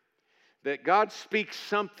 Anytime that God speaks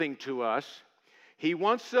something to us, He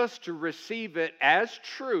wants us to receive it as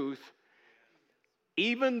truth,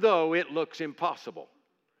 even though it looks impossible.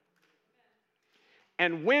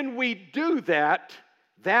 And when we do that,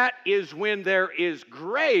 that is when there is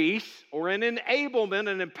grace or an enablement,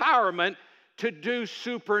 an empowerment to do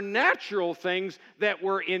supernatural things that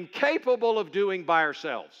we're incapable of doing by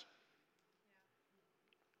ourselves.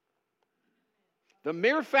 The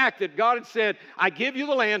mere fact that God had said, I give you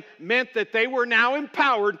the land, meant that they were now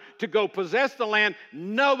empowered to go possess the land.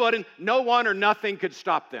 No one or nothing could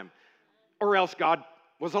stop them. Or else God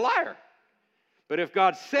was a liar. But if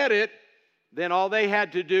God said it, then all they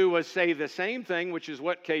had to do was say the same thing, which is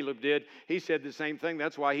what Caleb did. He said the same thing.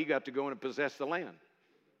 That's why he got to go in and possess the land.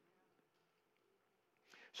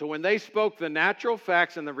 So when they spoke the natural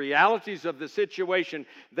facts and the realities of the situation,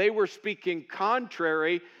 they were speaking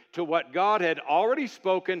contrary to what God had already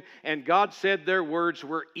spoken, and God said their words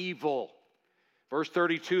were evil. Verse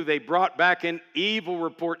 32, they brought back an evil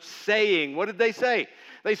report saying, what did they say?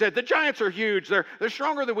 They said, the giants are huge, they're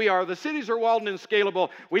stronger than we are, the cities are walled and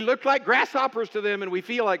unscalable, we look like grasshoppers to them and we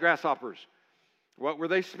feel like grasshoppers. What were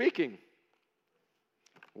they speaking?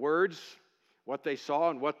 Words, what they saw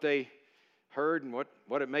and what they heard and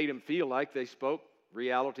what it made them feel like. They spoke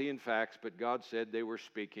reality and facts, but God said they were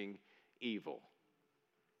speaking evil.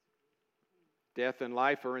 Death and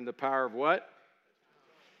life are in the power of what?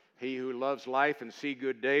 He who loves life and see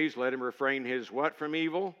good days, let him refrain his what from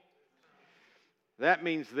evil? That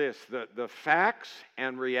means this, the facts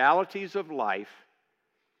and realities of life,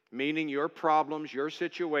 meaning your problems, your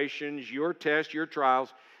situations, your tests, your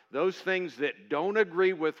trials, those things that don't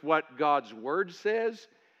agree with what God's Word says,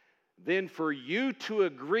 then for you to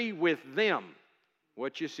agree with them,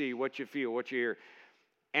 what you see, what you feel, what you hear,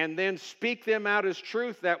 and then speak them out as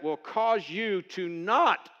truth, that will cause you to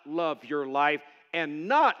not love your life and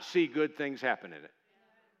not see good things happen in it.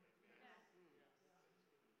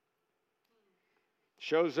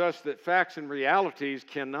 Shows us that facts and realities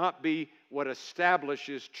cannot be what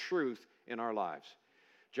establishes truth in our lives.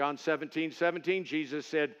 John 17:17, Jesus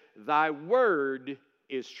said, thy word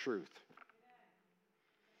is truth.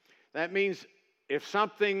 That means if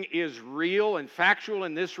something is real and factual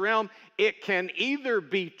in this realm, it can either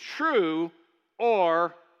be true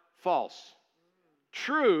or false.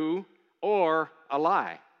 True or a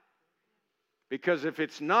lie. Because if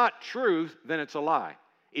it's not truth, then it's a lie,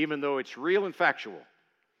 even though it's real and factual.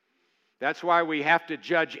 That's why we have to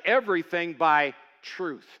judge everything by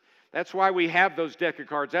truth. That's why we have those deck of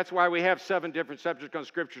cards. That's why we have 7 different subjects on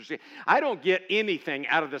Scripture. See, I don't get anything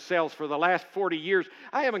out of the sales for the last 40 years.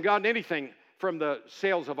 I haven't gotten anything from the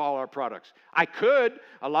sales of all our products. I could.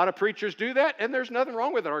 A lot of preachers do that, and there's nothing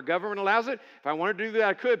wrong with it. Our government allows it. If I wanted to do that,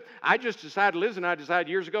 I could. I just decided, Liz and I decided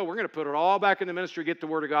years ago, we're going to put it all back in the ministry, get the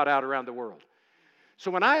Word of God out around the world.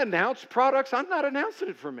 So when I announce products, I'm not announcing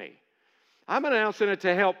it for me. I'm announcing it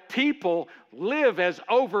to help people live as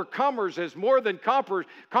overcomers, as more than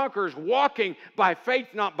conquerors, walking by faith,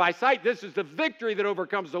 not by sight. This is the victory that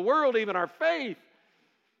overcomes the world, even our faith.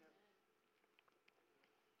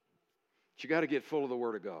 But you got to get full of the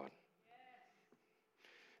Word of God.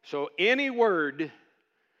 So any word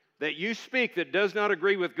that you speak that does not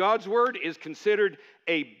agree with God's Word is considered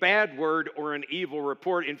a bad word or an evil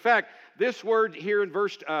report. In fact, this word here in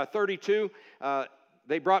verse 32,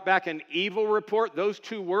 they brought back an evil report. Those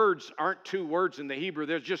 2 words aren't 2 words in the Hebrew.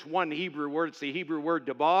 There's just one Hebrew word. It's the Hebrew word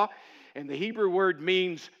dabah, and the Hebrew word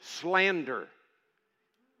means slander.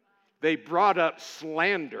 They brought up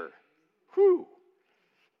slander. Whew.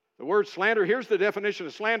 The word slander, here's the definition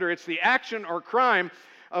of slander. It's the action or crime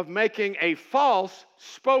of making a false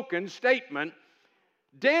spoken statement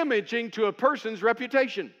damaging to a person's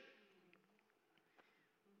reputation.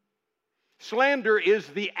 Slander is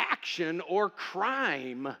the action or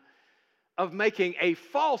crime of making a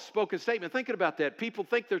false spoken statement. Thinking about that, people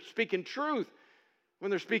think they're speaking truth when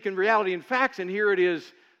they're speaking reality and facts, and here it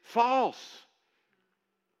is false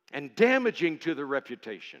and damaging to the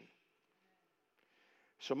reputation.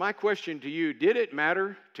 So my question to you, did it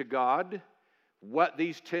matter to God what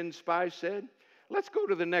these 10 spies said? Let's go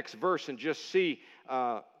to the next verse and just see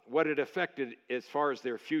what it affected as far as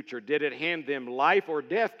their future. Did it hand them life or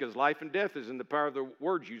death? Because life and death is in the power of the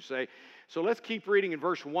words you say. So let's keep reading in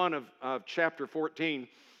verse 1 of chapter 14.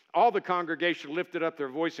 All the congregation lifted up their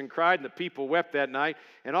voice and cried, and the people wept that night.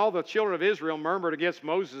 And all the children of Israel murmured against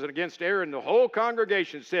Moses and against Aaron. The whole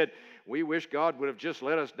congregation said, we wish God would have just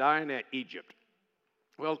let us die in Egypt.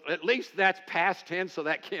 Well, at least that's past tense, so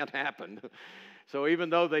that can't happen. So even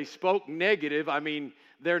though they spoke negative, I mean,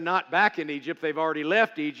 they're not back in Egypt. They've already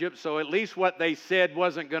left Egypt, so at least what they said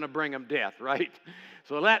wasn't going to bring them death, right?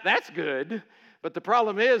 So that's good. But the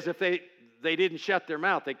problem is if they didn't shut their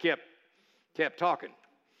mouth, they kept talking.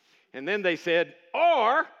 And then they said,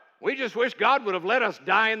 or we just wish God would have let us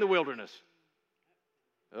die in the wilderness.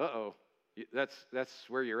 Uh-oh. That's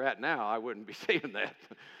where you're at now. I wouldn't be saying that.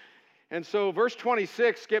 And so verse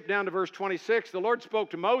 26, skip down to verse 26. The Lord spoke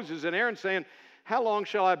to Moses and Aaron saying, how long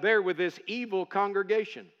shall I bear with this evil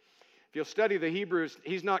congregation? If you'll study the Hebrews,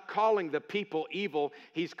 he's not calling the people evil.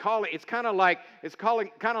 It's kind of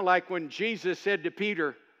like when Jesus said to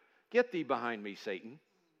Peter, get thee behind me, Satan.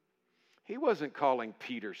 He wasn't calling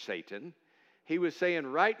Peter Satan. He was saying,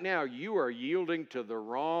 right now, you are yielding to the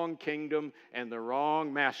wrong kingdom and the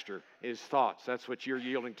wrong master, his thoughts. That's what you're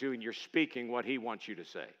yielding to, and you're speaking what he wants you to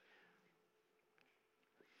say.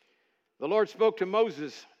 The Lord spoke to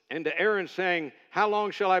Moses and to Aaron, saying, how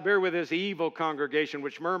long shall I bear with this evil congregation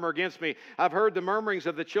which murmur against me? I've heard the murmurings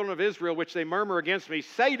of the children of Israel, which they murmur against me.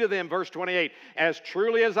 Say to them, verse 28, as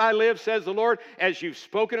truly as I live, says the Lord, as you've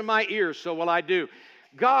spoken in my ears, so will I do.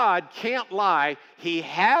 God can't lie. He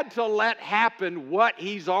had to let happen what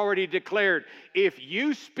he's already declared. If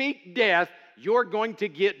you speak death, you're going to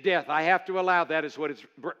get death. I have to allow that, is what it's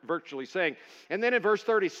virtually saying. And then in verse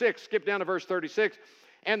 36, skip down to verse 36,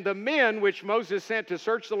 and the men which Moses sent to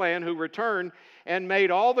search the land, who returned and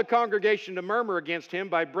made all the congregation to murmur against him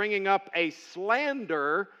by bringing up a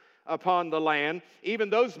slander upon the land, even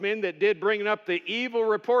those men that did bring up the evil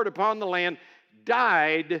report upon the land,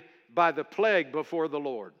 died by the plague before the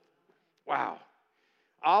Lord. Wow.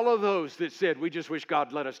 All of those that said, we just wish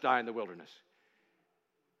God let us die in the wilderness.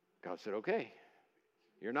 God said, okay,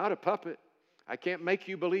 you're not a puppet. I can't make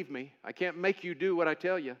you believe me. I can't make you do what I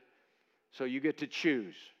tell you. So you get to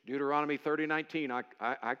choose. Deuteronomy 30:19,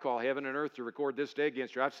 I call heaven and earth to record this day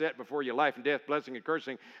against you. I've set before you life and death, blessing and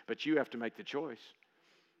cursing, but you have to make the choice.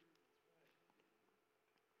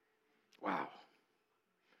 Wow.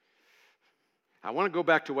 I want to go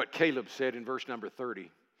back to what Caleb said in verse number 30.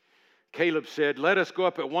 Caleb said, let us go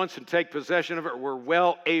up at once and take possession of it. We're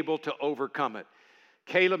well able to overcome it.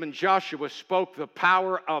 Caleb and Joshua spoke the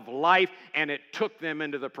power of life, and it took them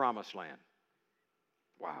into the promised land.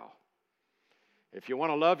 Wow. If you want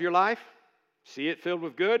to love your life, see it filled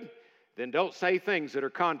with good, then don't say things that are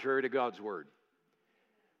contrary to God's word.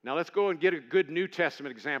 Now let's go and get a good New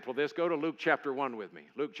Testament example of this. Go to Luke chapter 1 with me.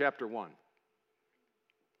 Luke chapter 1.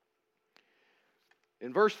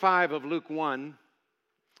 In verse 5 of Luke 1,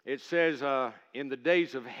 it says, in the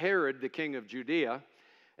days of Herod, the king of Judea,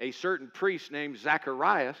 a certain priest named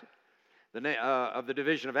Zacharias, of the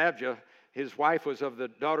division of Abijah, his wife was of the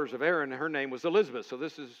daughters of Aaron, and her name was Elizabeth. So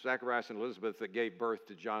this is Zacharias and Elizabeth that gave birth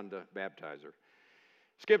to John the Baptizer.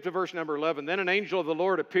 Skip to verse number 11. Then an angel of the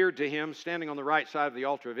Lord appeared to him, standing on the right side of the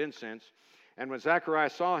altar of incense. And when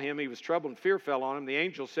Zacharias saw him, he was troubled, and fear fell on him. The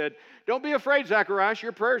angel said, don't be afraid, Zacharias.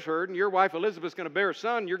 Your prayer's heard, and your wife Elizabeth's going to bear a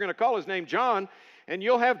son. You're going to call his name John, and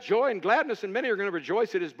you'll have joy and gladness, and many are going to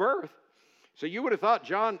rejoice at his birth. So you would have thought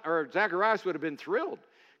Zacharias would have been thrilled,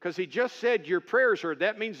 because he just said, your prayer's heard.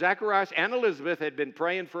 That means Zacharias and Elizabeth had been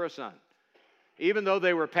praying for a son. Even though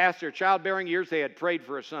they were past their childbearing years, they had prayed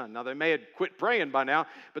for a son. Now, they may have quit praying by now,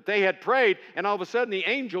 but they had prayed, and all of a sudden the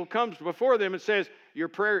angel comes before them and says, your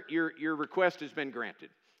prayer, your request has been granted.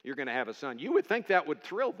 You're going to have a son. You would think that would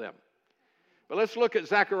thrill them. But let's look at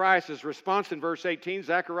Zacharias' response in verse 18.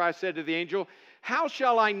 Zacharias said to the angel, how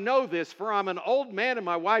shall I know this? For I'm an old man and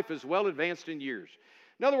my wife is well advanced in years.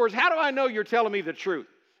 In other words, how do I know you're telling me the truth?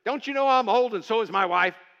 Don't you know I'm old and so is my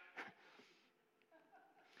wife?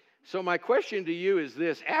 So my question to you is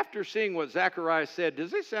this. After seeing what Zacharias said,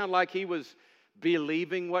 does it sound like he was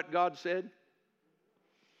believing what God said?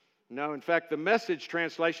 No, in fact, the Message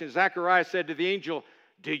translation, Zacharias said to the angel,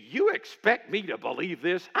 do you expect me to believe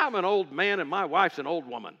this? I'm an old man and my wife's an old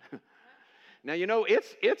woman. Now, you know,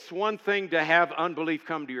 it's one thing to have unbelief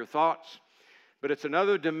come to your thoughts, but it's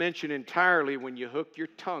another dimension entirely when you hook your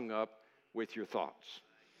tongue up with your thoughts.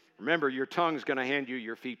 Remember, your tongue's going to hand you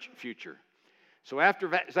your future. So after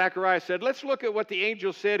Zacharias said, let's look at what the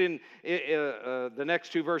angel said in the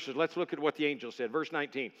next two verses. Let's look at what the angel said. Verse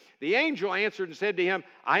 19. The angel answered and said to him,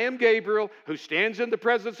 I am Gabriel, who stands in the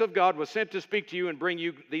presence of God, was sent to speak to you and bring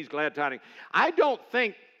you these glad tidings. I don't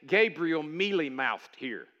think Gabriel mealy-mouthed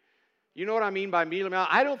here. You know what I mean by mealy-mouthed?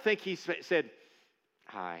 I don't think he said,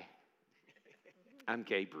 hi, I'm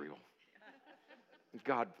Gabriel.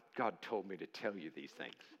 God told me to tell you these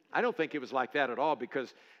things. I don't think it was like that at all,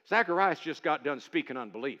 because Zacharias just got done speaking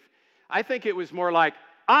unbelief. I think it was more like,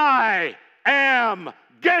 I am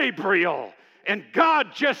Gabriel, and God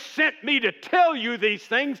just sent me to tell you these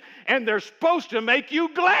things, and they're supposed to make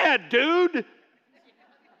you glad, dude.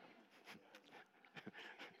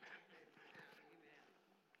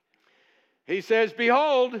 He says,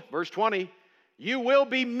 behold, verse 20, you will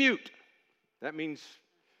be mute. That means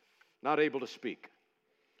not able to speak.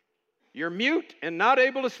 You're mute and not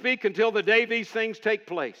able to speak until the day these things take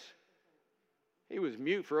place. He was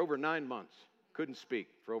mute for over 9 months. Couldn't speak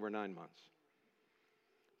for over 9 months.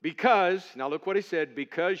 Because, now look what he said,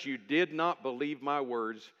 because you did not believe my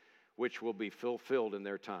words, which will be fulfilled in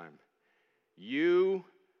their time. You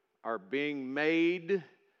are being made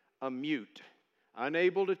a mute,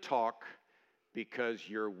 unable to talk, because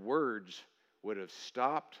your words would have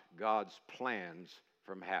stopped God's plans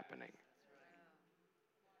from happening.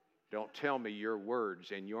 Don't tell me your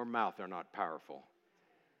words and your mouth are not powerful.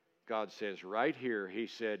 God says right here, he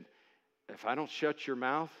said, if I don't shut your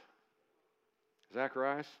mouth,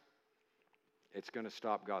 Zacharias, it's going to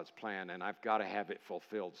stop God's plan, and I've got to have it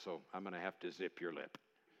fulfilled, so I'm going to have to zip your lip.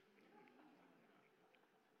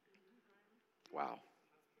 Wow.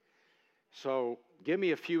 So give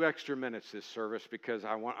me a few extra minutes this service because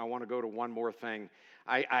I want to go to one more thing.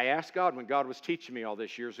 I asked God when God was teaching me all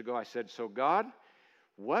this years ago, I said, so God,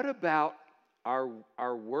 what about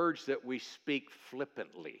our words that we speak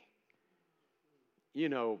flippantly? You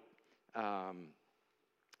know,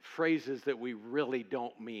 phrases that we really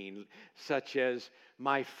don't mean, such as,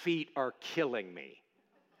 my feet are killing me.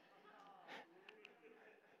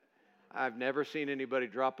 I've never seen anybody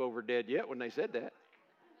drop over dead yet when they said that.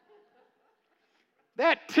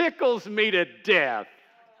 That tickles me to death.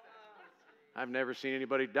 I've never seen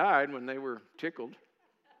anybody died when they were tickled.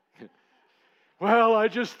 Well, I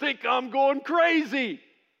just think I'm going crazy.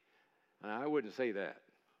 I wouldn't say that.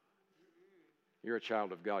 You're a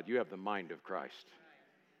child of God. You have the mind of Christ.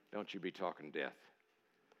 Don't you be talking death.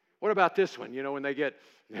 What about this one? You know, when they get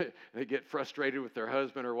frustrated with their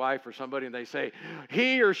husband or wife or somebody and they say,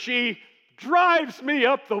 he or she drives me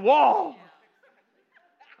up the wall.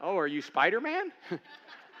 Oh, are you Spider-Man?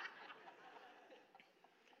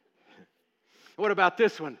 What about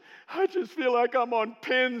this one? I just feel like I'm on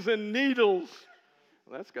pins and needles.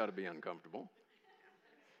 Well, that's got to be uncomfortable.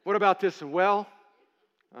 What about this one? Well,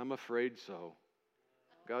 I'm afraid so.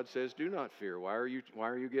 God says, do not fear. Why are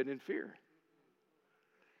you getting in fear?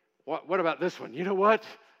 What about this one? You know what?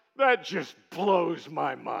 That just blows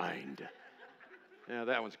my mind. Yeah,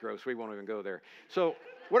 that one's gross. We won't even go there. So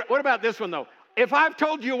what about this one, though? If I've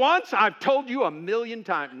told you once, I've told you 1,000,000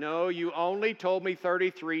 times. No, you only told me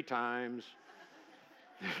 33 times.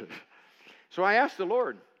 So I asked the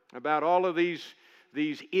Lord about all of these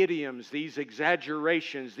idioms, these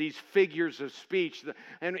exaggerations, these figures of speech.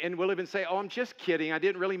 And we'll even say, oh, I'm just kidding. I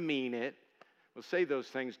didn't really mean it. We'll say those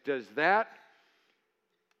things. Does that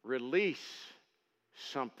release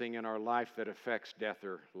something in our life that affects death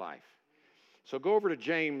or life? So go over to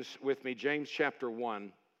James with me, James chapter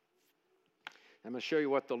 1. I'm going to show you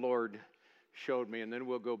what the Lord showed me, and then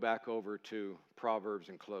we'll go back over to Proverbs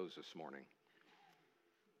and close this morning.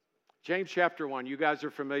 James chapter 1, you guys are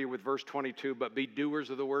familiar with verse 22, but be doers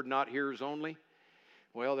of the word, not hearers only.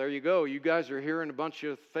 Well, there you go. You guys are hearing a bunch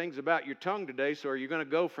of things about your tongue today, so are you going to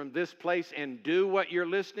go from this place and do what you're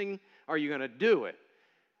listening, or are you going to do it?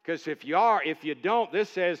 Because if you don't, this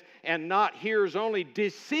says, and not hearers only,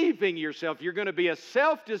 deceiving yourself. You're going to be a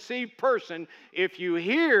self-deceived person if you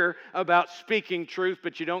hear about speaking truth,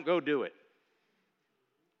 but you don't go do it.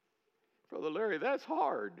 Brother Larry, that's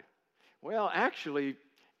hard. Well, actually,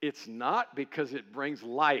 it's not, because it brings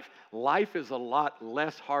life. Life is a lot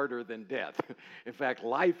less harder than death. In fact,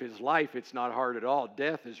 life is life. It's not hard at all.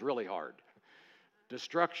 Death is really hard.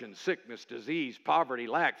 Destruction, sickness, disease, poverty,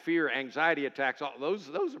 lack, fear, anxiety attacks, all those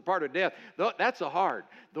are part of death. That's a hard.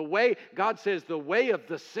 God says the way of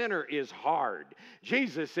the sinner is hard.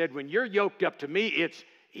 Jesus said, when you're yoked up to me, it's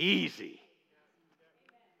easy.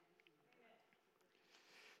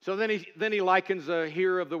 So then he likens a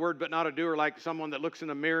hearer of the word but not a doer, like someone that looks in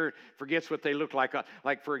the mirror, forgets what they look like.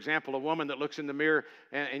 Like, for example, a woman that looks in the mirror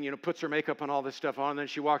and puts her makeup and all this stuff on, and then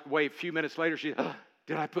she walked away. A few minutes later,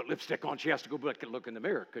 did I put lipstick on? She has to go back and look in the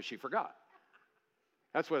mirror because she forgot.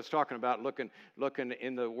 That's what it's talking about, looking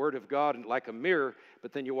in the Word of God like a mirror,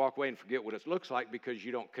 but then you walk away and forget what it looks like because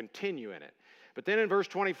you don't continue in it. But then in verse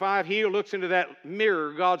 25, he who looks into that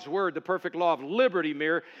mirror, God's Word, the perfect law of liberty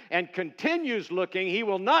mirror, and continues looking, he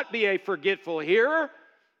will not be a forgetful hearer,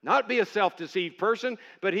 not be a self-deceived person,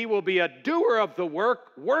 but he will be a doer of the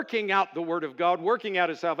work, working out the Word of God, working out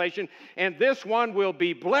his salvation, and this one will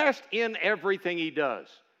be blessed in everything he does.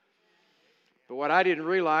 But what I didn't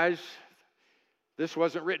realize, this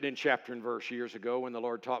wasn't written in chapter and verse years ago when the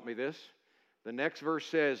Lord taught me this. The next verse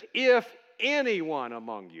says, if anyone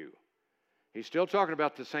among you, he's still talking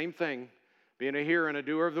about the same thing, being a hearer and a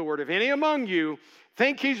doer of the Word. If any among you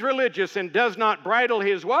think he's religious and does not bridle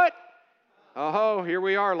his what? Oh, here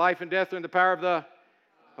we are. Life and death are in the power of the...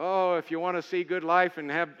 Oh, if you want to see good life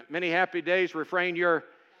and have many happy days, refrain your...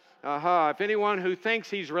 If anyone who thinks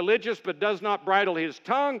he's religious but does not bridle his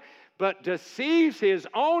tongue, but deceives his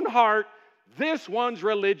own heart, this one's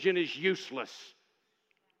religion is useless.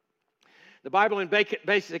 The Bible in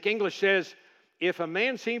basic English says, if a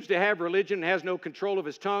man seems to have religion and has no control of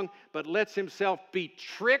his tongue, but lets himself be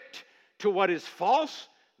tricked to what is false,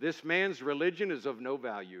 this man's religion is of no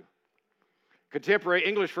value. Contemporary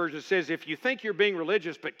English version says, if you think you're being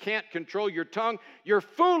religious but can't control your tongue, you're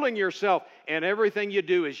fooling yourself, and everything you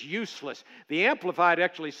do is useless. The Amplified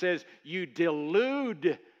actually says, you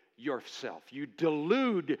delude yourself. You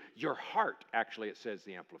delude your heart. Actually, it says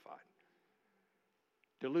the Amplified.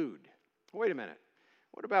 Delude. Wait a minute.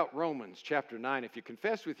 What about Romans chapter 9? If you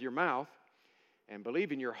confess with your mouth and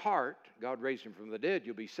believe in your heart, God raised him from the dead,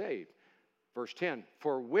 you'll be saved. Verse 10,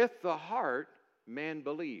 for with the heart man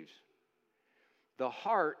believes. The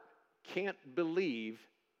heart can't believe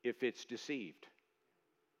if it's deceived.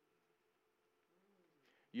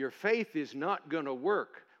 Your faith is not going to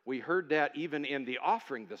work. We heard that even in the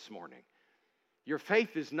offering this morning. Your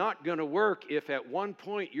faith is not going to work if at one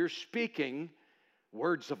point you're speaking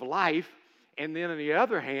words of life, and then on the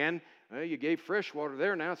other hand, well, you gave fresh water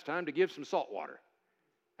there, now it's time to give some salt water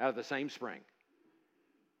out of the same spring.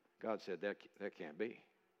 God said that can't be.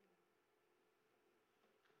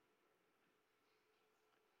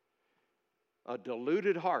 A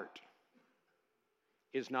deluded heart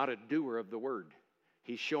is not a doer of the word.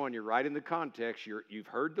 He's showing you right in the context, you've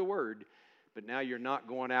heard the word, but now you're not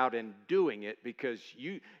going out and doing it because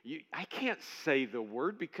I can't say the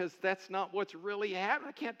word because that's not what's really happening.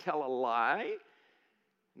 I can't tell a lie.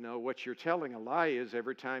 No, what you're telling a lie is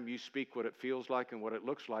every time you speak what it feels like and what it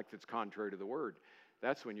looks like that's contrary to the word.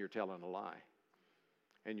 That's when you're telling a lie.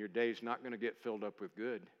 And your day's not going to get filled up with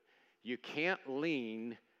good. You can't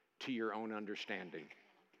lean to your own understanding.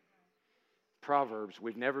 Proverbs,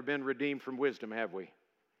 we've never been redeemed from wisdom, have we?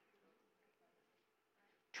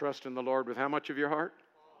 Trust in the Lord with how much of your heart?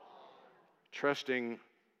 Trusting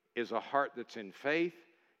is a heart that's in faith.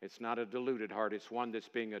 It's not a deluded heart. It's one that's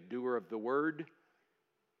being a doer of the word.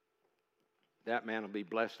 That man will be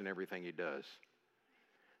blessed in everything he does.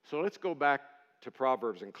 So let's go back to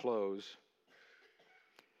Proverbs and close.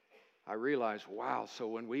 I realize, wow, so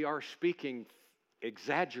when we are speaking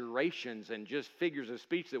exaggerations and just figures of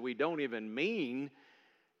speech that we don't even mean,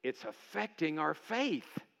 it's affecting our faith.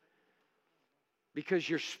 Because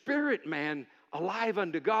your spirit man, alive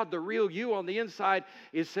unto God, the real you on the inside,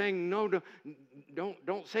 is saying, no,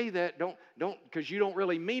 don't say that. Don't, because you don't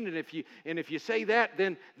really mean it. If you say that,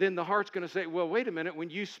 then the heart's going to say, well, wait a minute. When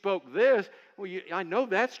you spoke this, well, I know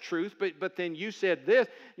that's truth, but then you said this.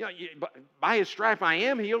 You know, by his stripe I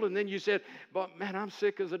am healed, and then you said, but man, I'm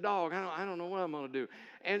sick as a dog. I don't know what I'm going to do.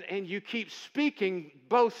 And you keep speaking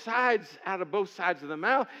both sides out of both sides of the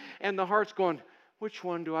mouth, and the heart's going, which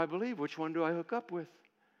one do I believe? Which one do I hook up with?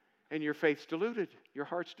 And your faith's diluted. Your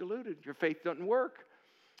heart's diluted. Your faith doesn't work.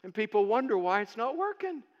 And people wonder why it's not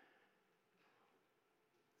working.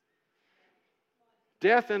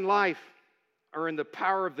 Death and life are in the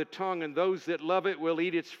power of the tongue, and those that love it will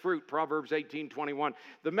eat its fruit. Proverbs 18:21.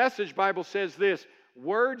 The Message Bible says this: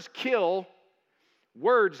 words kill,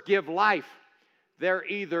 words give life. They're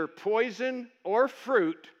either poison or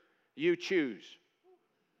fruit, you choose.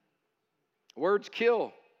 Words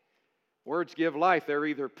kill. Words give life. They're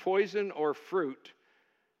either poison or fruit.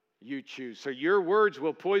 You choose. So your words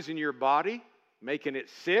will poison your body, making it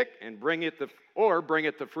sick, and bring it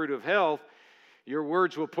the fruit of health. Your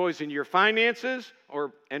words will poison your finances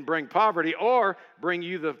and bring poverty, or bring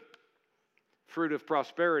you the fruit of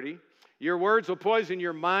prosperity. Your words will poison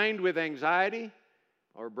your mind with anxiety,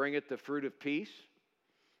 or bring it the fruit of peace.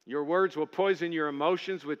 Your words will poison your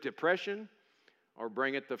emotions with depression, or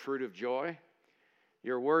bring it the fruit of joy.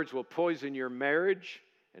 Your words will poison your marriage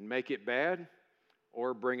and make it bad,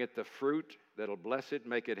 or bring it the fruit that'll bless it,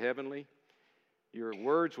 make it heavenly. Your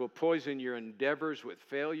words will poison your endeavors with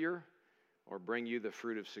failure, or bring you the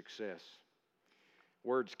fruit of success.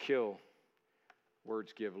 Words kill,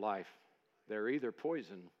 words give life. They're either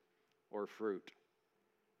poison or fruit.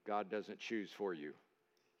 God doesn't choose for you.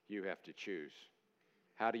 You have to choose.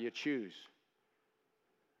 How do you choose?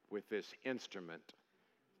 With this instrument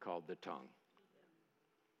called the tongue.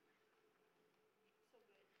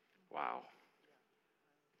 Wow.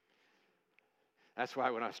 That's why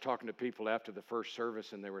when I was talking to people after the first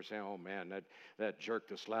service and they were saying, oh man, that jerked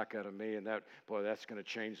the slack out of me, and that's going to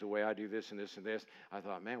change the way I do this and this and this. I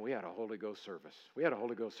thought, man, we had a Holy Ghost service. We had a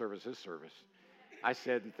Holy Ghost service this service. I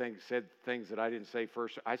said things that I didn't say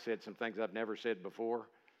first. I said some things I've never said before.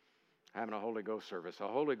 Having a Holy Ghost service. A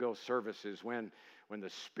Holy Ghost service is when the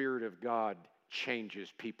Spirit of God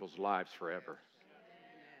changes people's lives forever.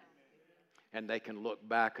 And they can look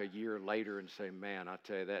back a year later and say, man, I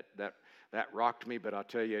tell you, that rocked me, but I'll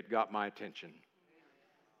tell you, it got my attention.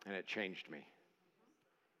 And it changed me.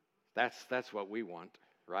 That's what we want,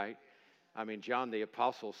 right? I mean, John the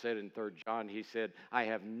Apostle said in 3 John, he said, I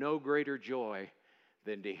have no greater joy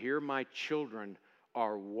than to hear my children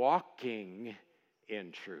are walking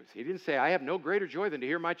in truth. He didn't say, I have no greater joy than to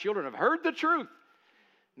hear my children have heard the truth.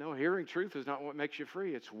 No, hearing truth is not what makes you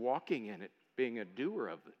free. It's walking in it, being a doer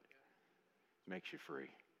of it makes you free.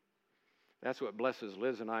 That's what blesses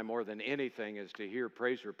Liz and I more than anything, is to hear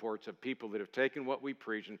praise reports of people that have taken what we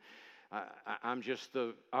preach. And I'm just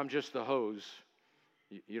the hose.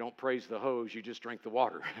 You don't praise the hose, you just drink the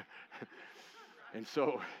water. And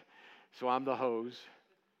so I'm the hose.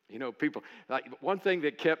 You know, people, like one thing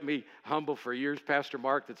that kept me humble for years, Pastor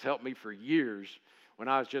Mark, that's helped me for years, when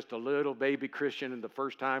I was just a little baby Christian, and the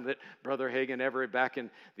first time that Brother Hagin ever, back in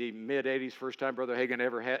the mid-'80s, first time Brother Hagin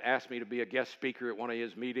ever asked me to be a guest speaker at one of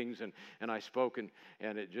his meetings, and I spoke, and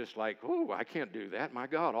it just like, oh, I can't do that. My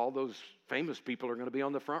God, all those famous people are going to be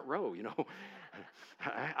on the front row, you know.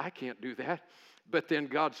 I can't do that. But then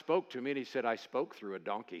God spoke to me, and he said, I spoke through a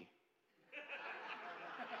donkey.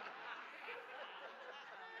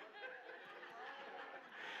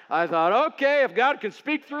 I thought, okay, if God can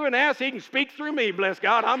speak through an ass, he can speak through me. Bless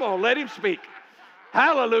God, I'm going to let him speak.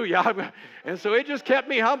 Hallelujah. And so it just kept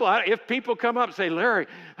me humble. If people come up and say, Larry,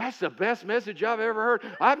 that's the best message I've ever heard.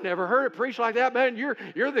 I've never heard it preached like that, man.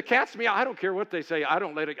 You're the cat's meow. I don't care what they say. I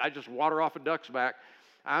don't let it. I just water off a duck's back.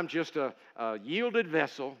 I'm just a yielded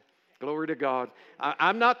vessel. Glory to God.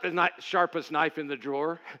 I'm not the sharpest knife in the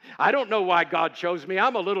drawer. I don't know why God chose me.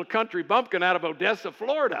 I'm a little country bumpkin out of Odessa,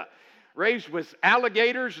 Florida, raised with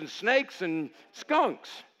alligators and snakes and skunks.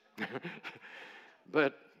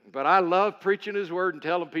 But I love preaching his word and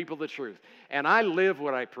telling people the truth. And I live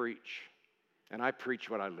what I preach. And I preach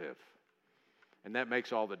what I live. And that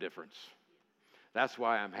makes all the difference. That's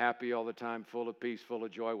why I'm happy all the time, full of peace, full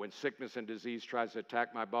of joy. When sickness and disease tries to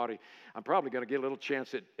attack my body, I'm probably going to get a little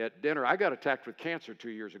chance at dinner. I got attacked with cancer 2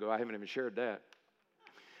 years ago. I haven't even shared that.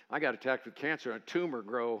 I got attacked with cancer. A tumor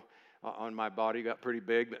grew on my body, got pretty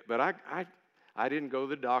big. But I didn't go to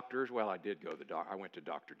the doctors. Well, I did go to the doctor. I went to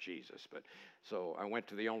Dr. Jesus. So I went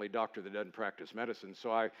to the only doctor that doesn't practice medicine.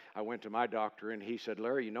 So I went to my doctor, and he said,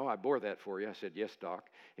 Larry, you know, I bore that for you. I said, yes, doc.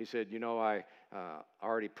 He said, you know, I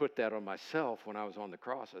already put that on myself when I was on the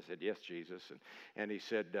cross. I said, yes, Jesus. And he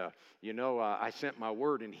said, you know, I sent my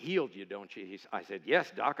word and healed you, don't you? I said,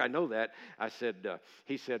 yes, doc, I know that.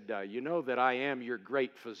 He said, you know that I am your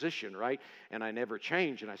great physician, right? And I never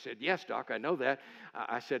change. And I said, yes, doc, I know that.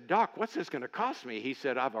 I said, doc, what's this going to cost me? He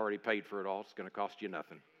said, I've already paid for it all. It's going to cost you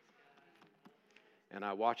nothing. And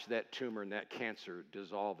I watched that tumor and that cancer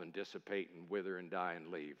dissolve and dissipate and wither and die and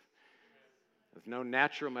leave. With no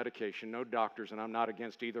natural medication, no doctors, and I'm not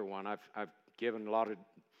against either one. I've given a lot of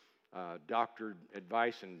doctor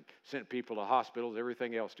advice and sent people to hospitals,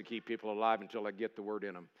 everything else to keep people alive until I get the word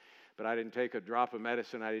in them. But I didn't take a drop of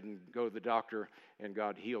medicine. I didn't go to the doctor, and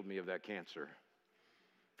God healed me of that cancer.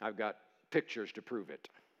 I've got pictures to prove it.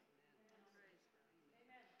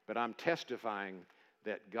 But I'm testifying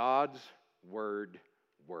that God's word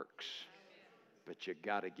works. But you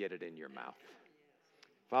got to get it in your mouth.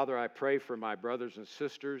 Father, I pray for my brothers and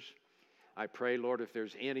sisters. I pray, Lord, if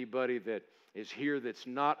there's anybody that is here that's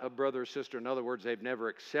not a brother or sister, in other words, they've never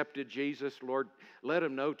accepted Jesus, Lord, let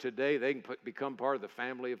them know today they can become part of the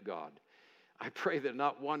family of God. I pray that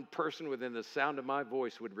not one person within the sound of my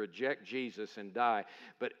voice would reject Jesus and die,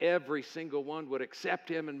 but every single one would accept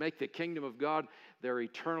him and make the kingdom of God their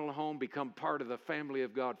eternal home, become part of the family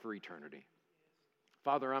of God for eternity.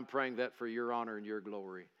 Father, I'm praying that for your honor and your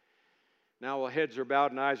glory. Now, while heads are bowed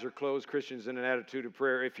and eyes are closed, Christians in an attitude of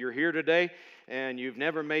prayer, if you're here today and you've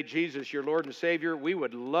never made Jesus your Lord and Savior, we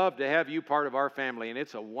would love to have you part of our family, and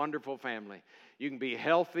it's a wonderful family. You can be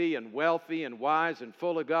healthy and wealthy and wise and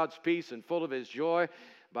full of God's peace and full of his joy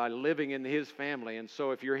by living in his family. And so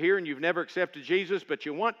if you're here and you've never accepted Jesus, but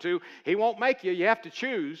you want to, he won't make you. You have to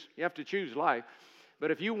choose. You have to choose life. But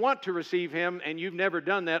if you want to receive him and you've never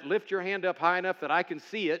done that, lift your hand up high enough that I can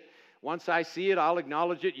see it. Once I see it, I'll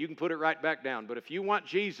acknowledge it. You can put it right back down. But if you want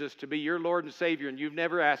Jesus to be your Lord and Savior and you've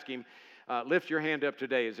never asked him, lift your hand up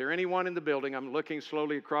today. Is there anyone in the building? I'm looking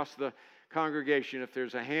slowly across the congregation. If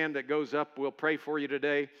there's a hand that goes up, we'll pray for you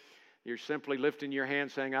today. You're simply lifting your hand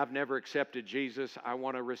saying, I've never accepted Jesus. I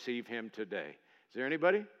want to receive him today. Is there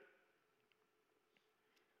anybody?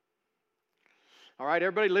 All right,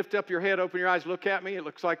 everybody, lift up your head, open your eyes, look at me. It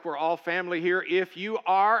looks like we're all family here. If you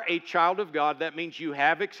are a child of God, that means you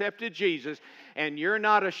have accepted Jesus and you're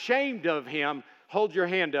not ashamed of him. Hold your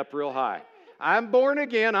hand up real high. I'm born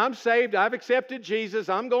again. I'm saved. I've accepted Jesus.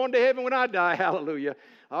 I'm going to heaven when I die. Hallelujah.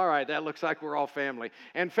 All right, that looks like we're all family.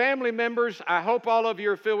 And family members, I hope all of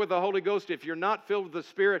you are filled with the Holy Ghost. If you're not filled with the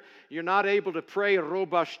Spirit, you're not able to pray. If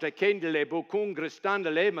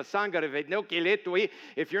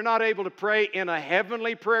you're not able to pray in a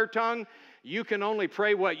heavenly prayer tongue, you can only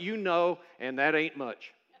pray what you know, and that ain't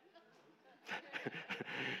much.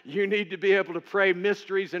 You need to be able to pray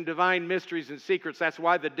mysteries and divine mysteries and secrets. That's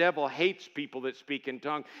why the devil hates people that speak in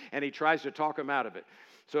tongues, and he tries to talk them out of it.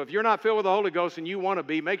 So if you're not filled with the Holy Ghost and you want to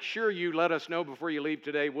be, make sure you let us know before you leave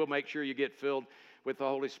today. We'll make sure you get filled with the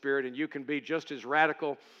Holy Spirit, and you can be just as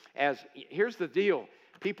radical as, here's the deal.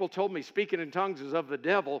 People told me speaking in tongues is of the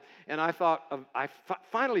devil, and I thought,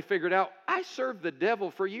 finally figured out, I served the devil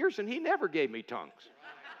for years, and he never gave me tongues.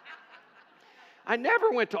 I never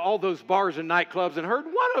went to all those bars and nightclubs and heard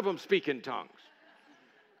one of them speak in tongues.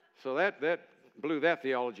 So that blew that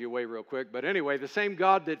theology away real quick. But anyway, the same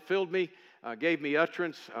God that filled me, gave me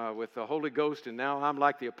utterance with the Holy Ghost, and now I'm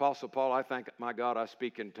like the Apostle Paul. I thank my God I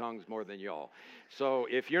speak in tongues more than y'all. So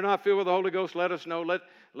if you're not filled with the Holy Ghost, let us know. Let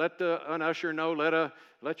an usher know.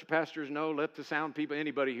 Let your pastors know. Let the sound people,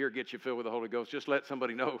 anybody here get you filled with the Holy Ghost. Just let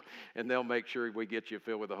somebody know, and they'll make sure we get you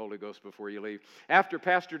filled with the Holy Ghost before you leave. After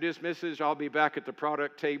Pastor dismisses, I'll be back at the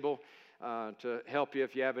product table to help you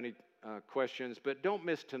if you have any questions. But don't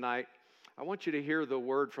miss tonight. I want you to hear the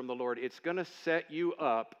word from the Lord. It's going to set you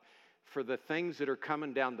up for the things that are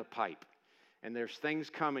coming down the pipe. And there's things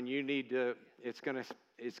coming you need to, it's going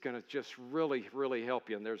to just really, really help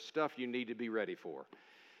you. And there's stuff you need to be ready for.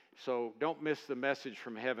 So don't miss the message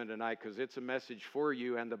from heaven tonight, because it's a message for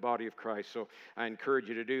you and the body of Christ. So I encourage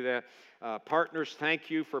you to do that. Partners, thank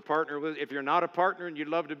you for partnering with us. If you're not a partner and you'd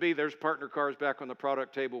love to be, there's partner cards back on the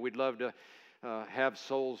product table. We'd love to have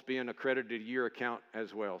souls being accredited to your account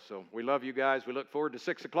as well. So we love you guys. We look forward to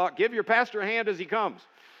 6 o'clock. Give your pastor a hand as he comes.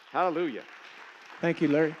 Hallelujah. Thank you,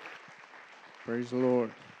 Larry. Praise the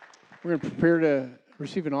Lord. We're going to prepare to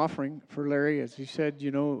receive an offering for Larry. As he said,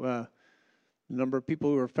 the number of people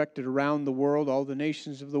who are affected around the world, all the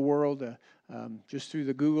nations of the world, just through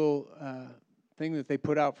the Google thing that they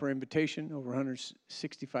put out for invitation, over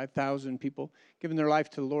 165,000 people giving their life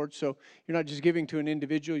to the Lord. So you're not just giving to an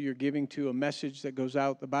individual, you're giving to a message that goes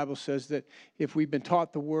out. The Bible says that if we've been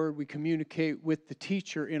taught the Word, we communicate with the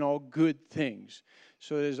teacher in all good things.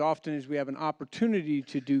 So as often as we have an opportunity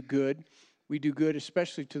to do good, we do good,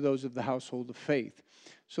 especially to those of the household of faith.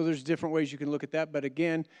 So there's different ways you can look at that. But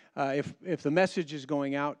again, if the message is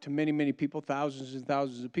going out to many, many people, thousands and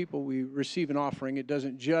thousands of people, we receive an offering. It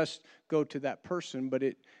doesn't just go to that person, but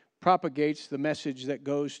it propagates the message that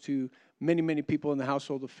goes to many, many people in the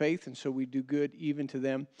household of faith. And so we do good even to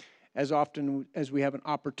them as often as we have an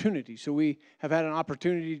opportunity. So we have had an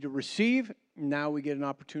opportunity to receive. Now we get an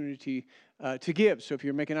opportunity to give. So if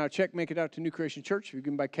you're making out a check, make it out to New Creation Church. If you're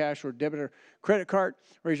giving by cash or debit or credit card,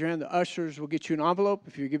 raise your hand. The ushers will get you an envelope.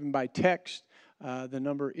 If you're giving by text, the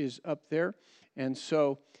number is up there. And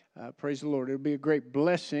so, praise the Lord. It'll be a great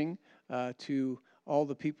blessing to all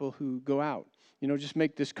the people who go out. Just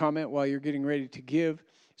make this comment while you're getting ready to give.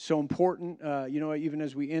 So important, even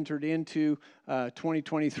as we entered into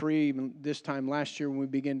 2023, even this time last year when we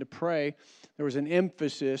began to pray, there was an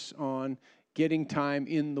emphasis on getting time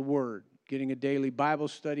in the Word, getting a daily Bible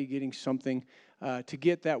study, getting something to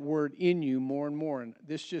get that Word in you more and more. And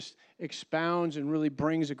this just expounds and really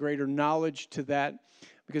brings a greater knowledge to that,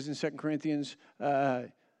 because in 2 Corinthians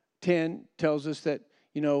 10 tells us that,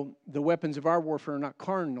 the weapons of our warfare are not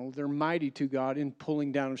carnal. They're mighty to God in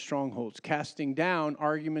pulling down of strongholds, casting down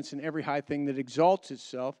arguments and every high thing that exalts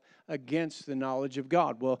itself against the knowledge of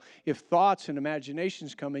God. Well, if thoughts and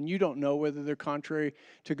imaginations come and you don't know whether they're contrary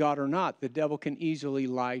to God or not, the devil can easily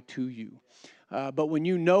lie to you. But when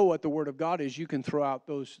you know what the Word of God is, you can throw out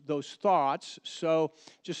those thoughts. So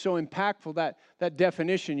just so impactful, that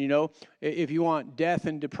definition, if you want death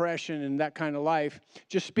and depression and that kind of life,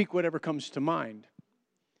 just speak whatever comes to mind.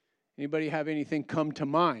 Anybody have anything come to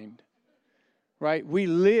mind? Right? We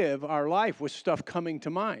live our life with stuff coming to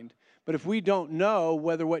mind. But if we don't know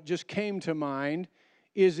whether what just came to mind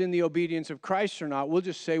is in the obedience of Christ or not, we'll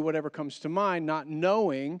just say whatever comes to mind, not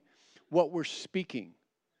knowing what we're speaking.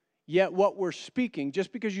 Yet what we're speaking,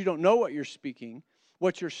 just because you don't know what you're speaking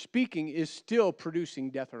is still producing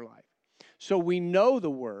death or life. So we know the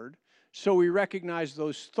Word, so we recognize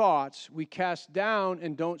those thoughts. We cast down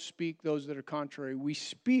and don't speak those that are contrary. We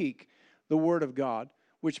speak the Word of God,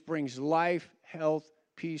 which brings life, health,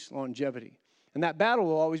 peace, longevity. And that battle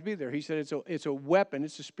will always be there. He said it's a weapon.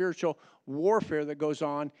 It's a spiritual warfare that goes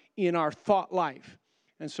on in our thought life.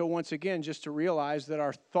 And so once again, just to realize that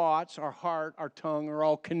our thoughts, our heart, our tongue are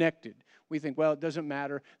all connected. We think, well, it doesn't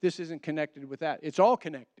matter. This isn't connected with that. It's all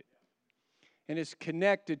connected. And it's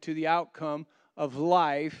connected to the outcome of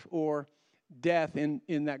life or death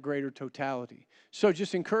in that greater totality. So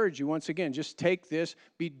just encourage you, once again, just take this,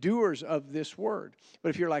 be doers of this word. But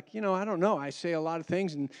if you're like, I don't know, I say a lot of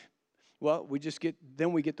things and Well, we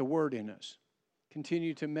get the Word in us.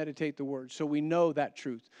 Continue to meditate the Word so we know that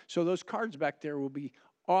truth. So those cards back there will be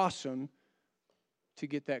awesome to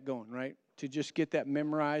get that going, right? To just get that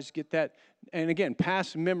memorized, get that, and again,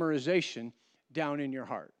 pass memorization down in your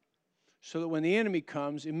heart. So that when the enemy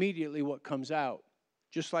comes, immediately what comes out,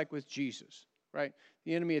 just like with Jesus, right?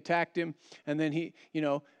 The enemy attacked him, and then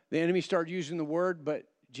the enemy started using the Word, but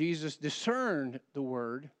Jesus discerned the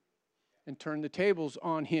Word and turned the tables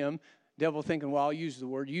on him. Devil thinking, well, I'll use the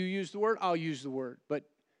Word. You use the Word, I'll use the Word. But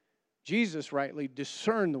Jesus rightly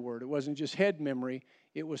discerned the Word. It wasn't just head memory,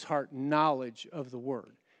 it was heart knowledge of the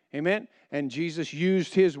Word. Amen? And Jesus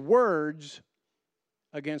used his words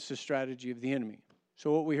against the strategy of the enemy.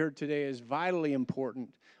 So what we heard today is vitally important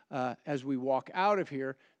as we walk out of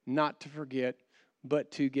here, not to forget,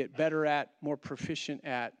 but to get better at, more proficient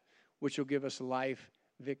at, which will give us life,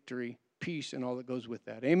 victory, peace, and all that goes with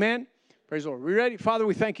that. Amen? Praise the Lord. We ready? Father,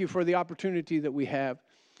 we thank you for the opportunity that we have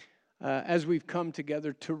as we've come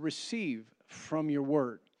together to receive from your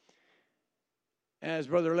word. As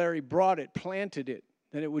Brother Larry brought it, planted it,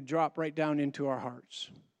 that it would drop right down into our hearts.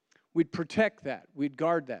 We'd protect that. We'd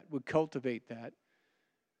guard that. We'd cultivate that.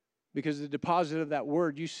 Because the deposit of that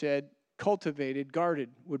word, you said, cultivated, guarded,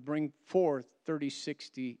 would bring forth 30,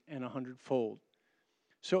 60, and 100-fold.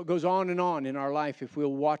 So it goes on in our life if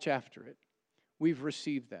we'll watch after it. We've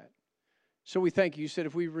received that. So we thank you. You said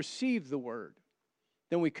if we receive the word,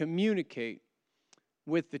 then we communicate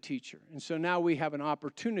with the teacher. And so now we have an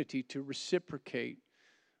opportunity to reciprocate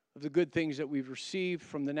of the good things that we've received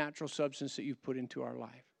from the natural substance that you've put into our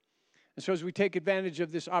life. And so as we take advantage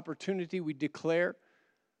of this opportunity, we declare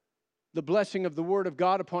the blessing of the word of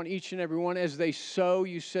God upon each and every one. As they sow,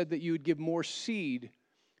 you said that you would give more seed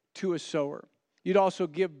to a sower. You'd also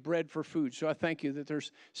give bread for food. So I thank you that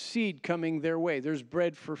there's seed coming their way. There's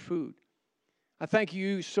bread for food. I thank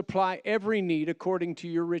you supply every need according to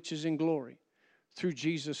your riches and glory through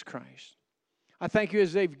Jesus Christ. I thank you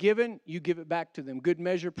as they've given, you give it back to them. Good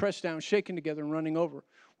measure, pressed down, shaken together, and running over.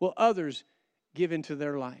 Will others give into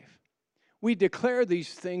their life? We declare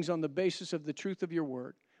these things on the basis of the truth of your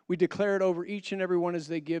word. We declare it over each and every one as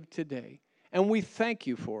they give today. And we thank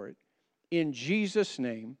you for it. In Jesus'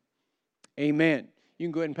 name, amen. You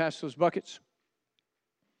can go ahead and pass those buckets.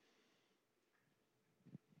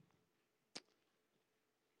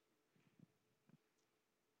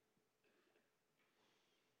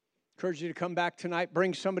 Encourage you to come back tonight.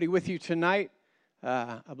 Bring somebody with you tonight.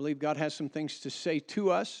 I believe God has some things to say to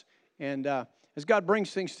us. And as God brings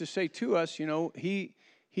things to say to us, He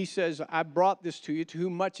says, I brought this to you. To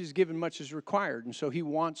whom much is given, much is required. And so He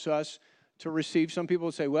wants us to receive. Some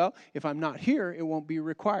people say, well, if I'm not here, it won't be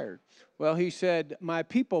required. Well, He said, my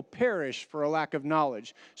people perish for a lack of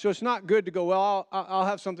knowledge. So it's not good to go, well, I'll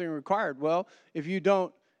have something required. Well, if you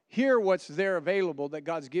don't hear what's there available that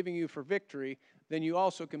God's giving you for victory, then you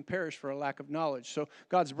also can perish for a lack of knowledge. So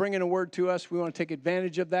God's bringing a word to us. We want to take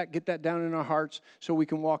advantage of that, get that down in our hearts so we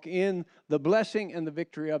can walk in the blessing and the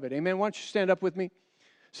victory of it. Amen. Why don't you stand up with me?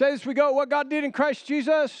 Say this we go. What God did in Christ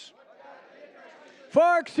Jesus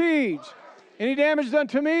far exceeds any damage done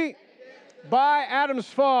to me by Adam's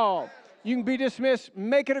fall. You can be dismissed.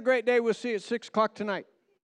 Make it a great day. We'll see you at 6 o'clock tonight.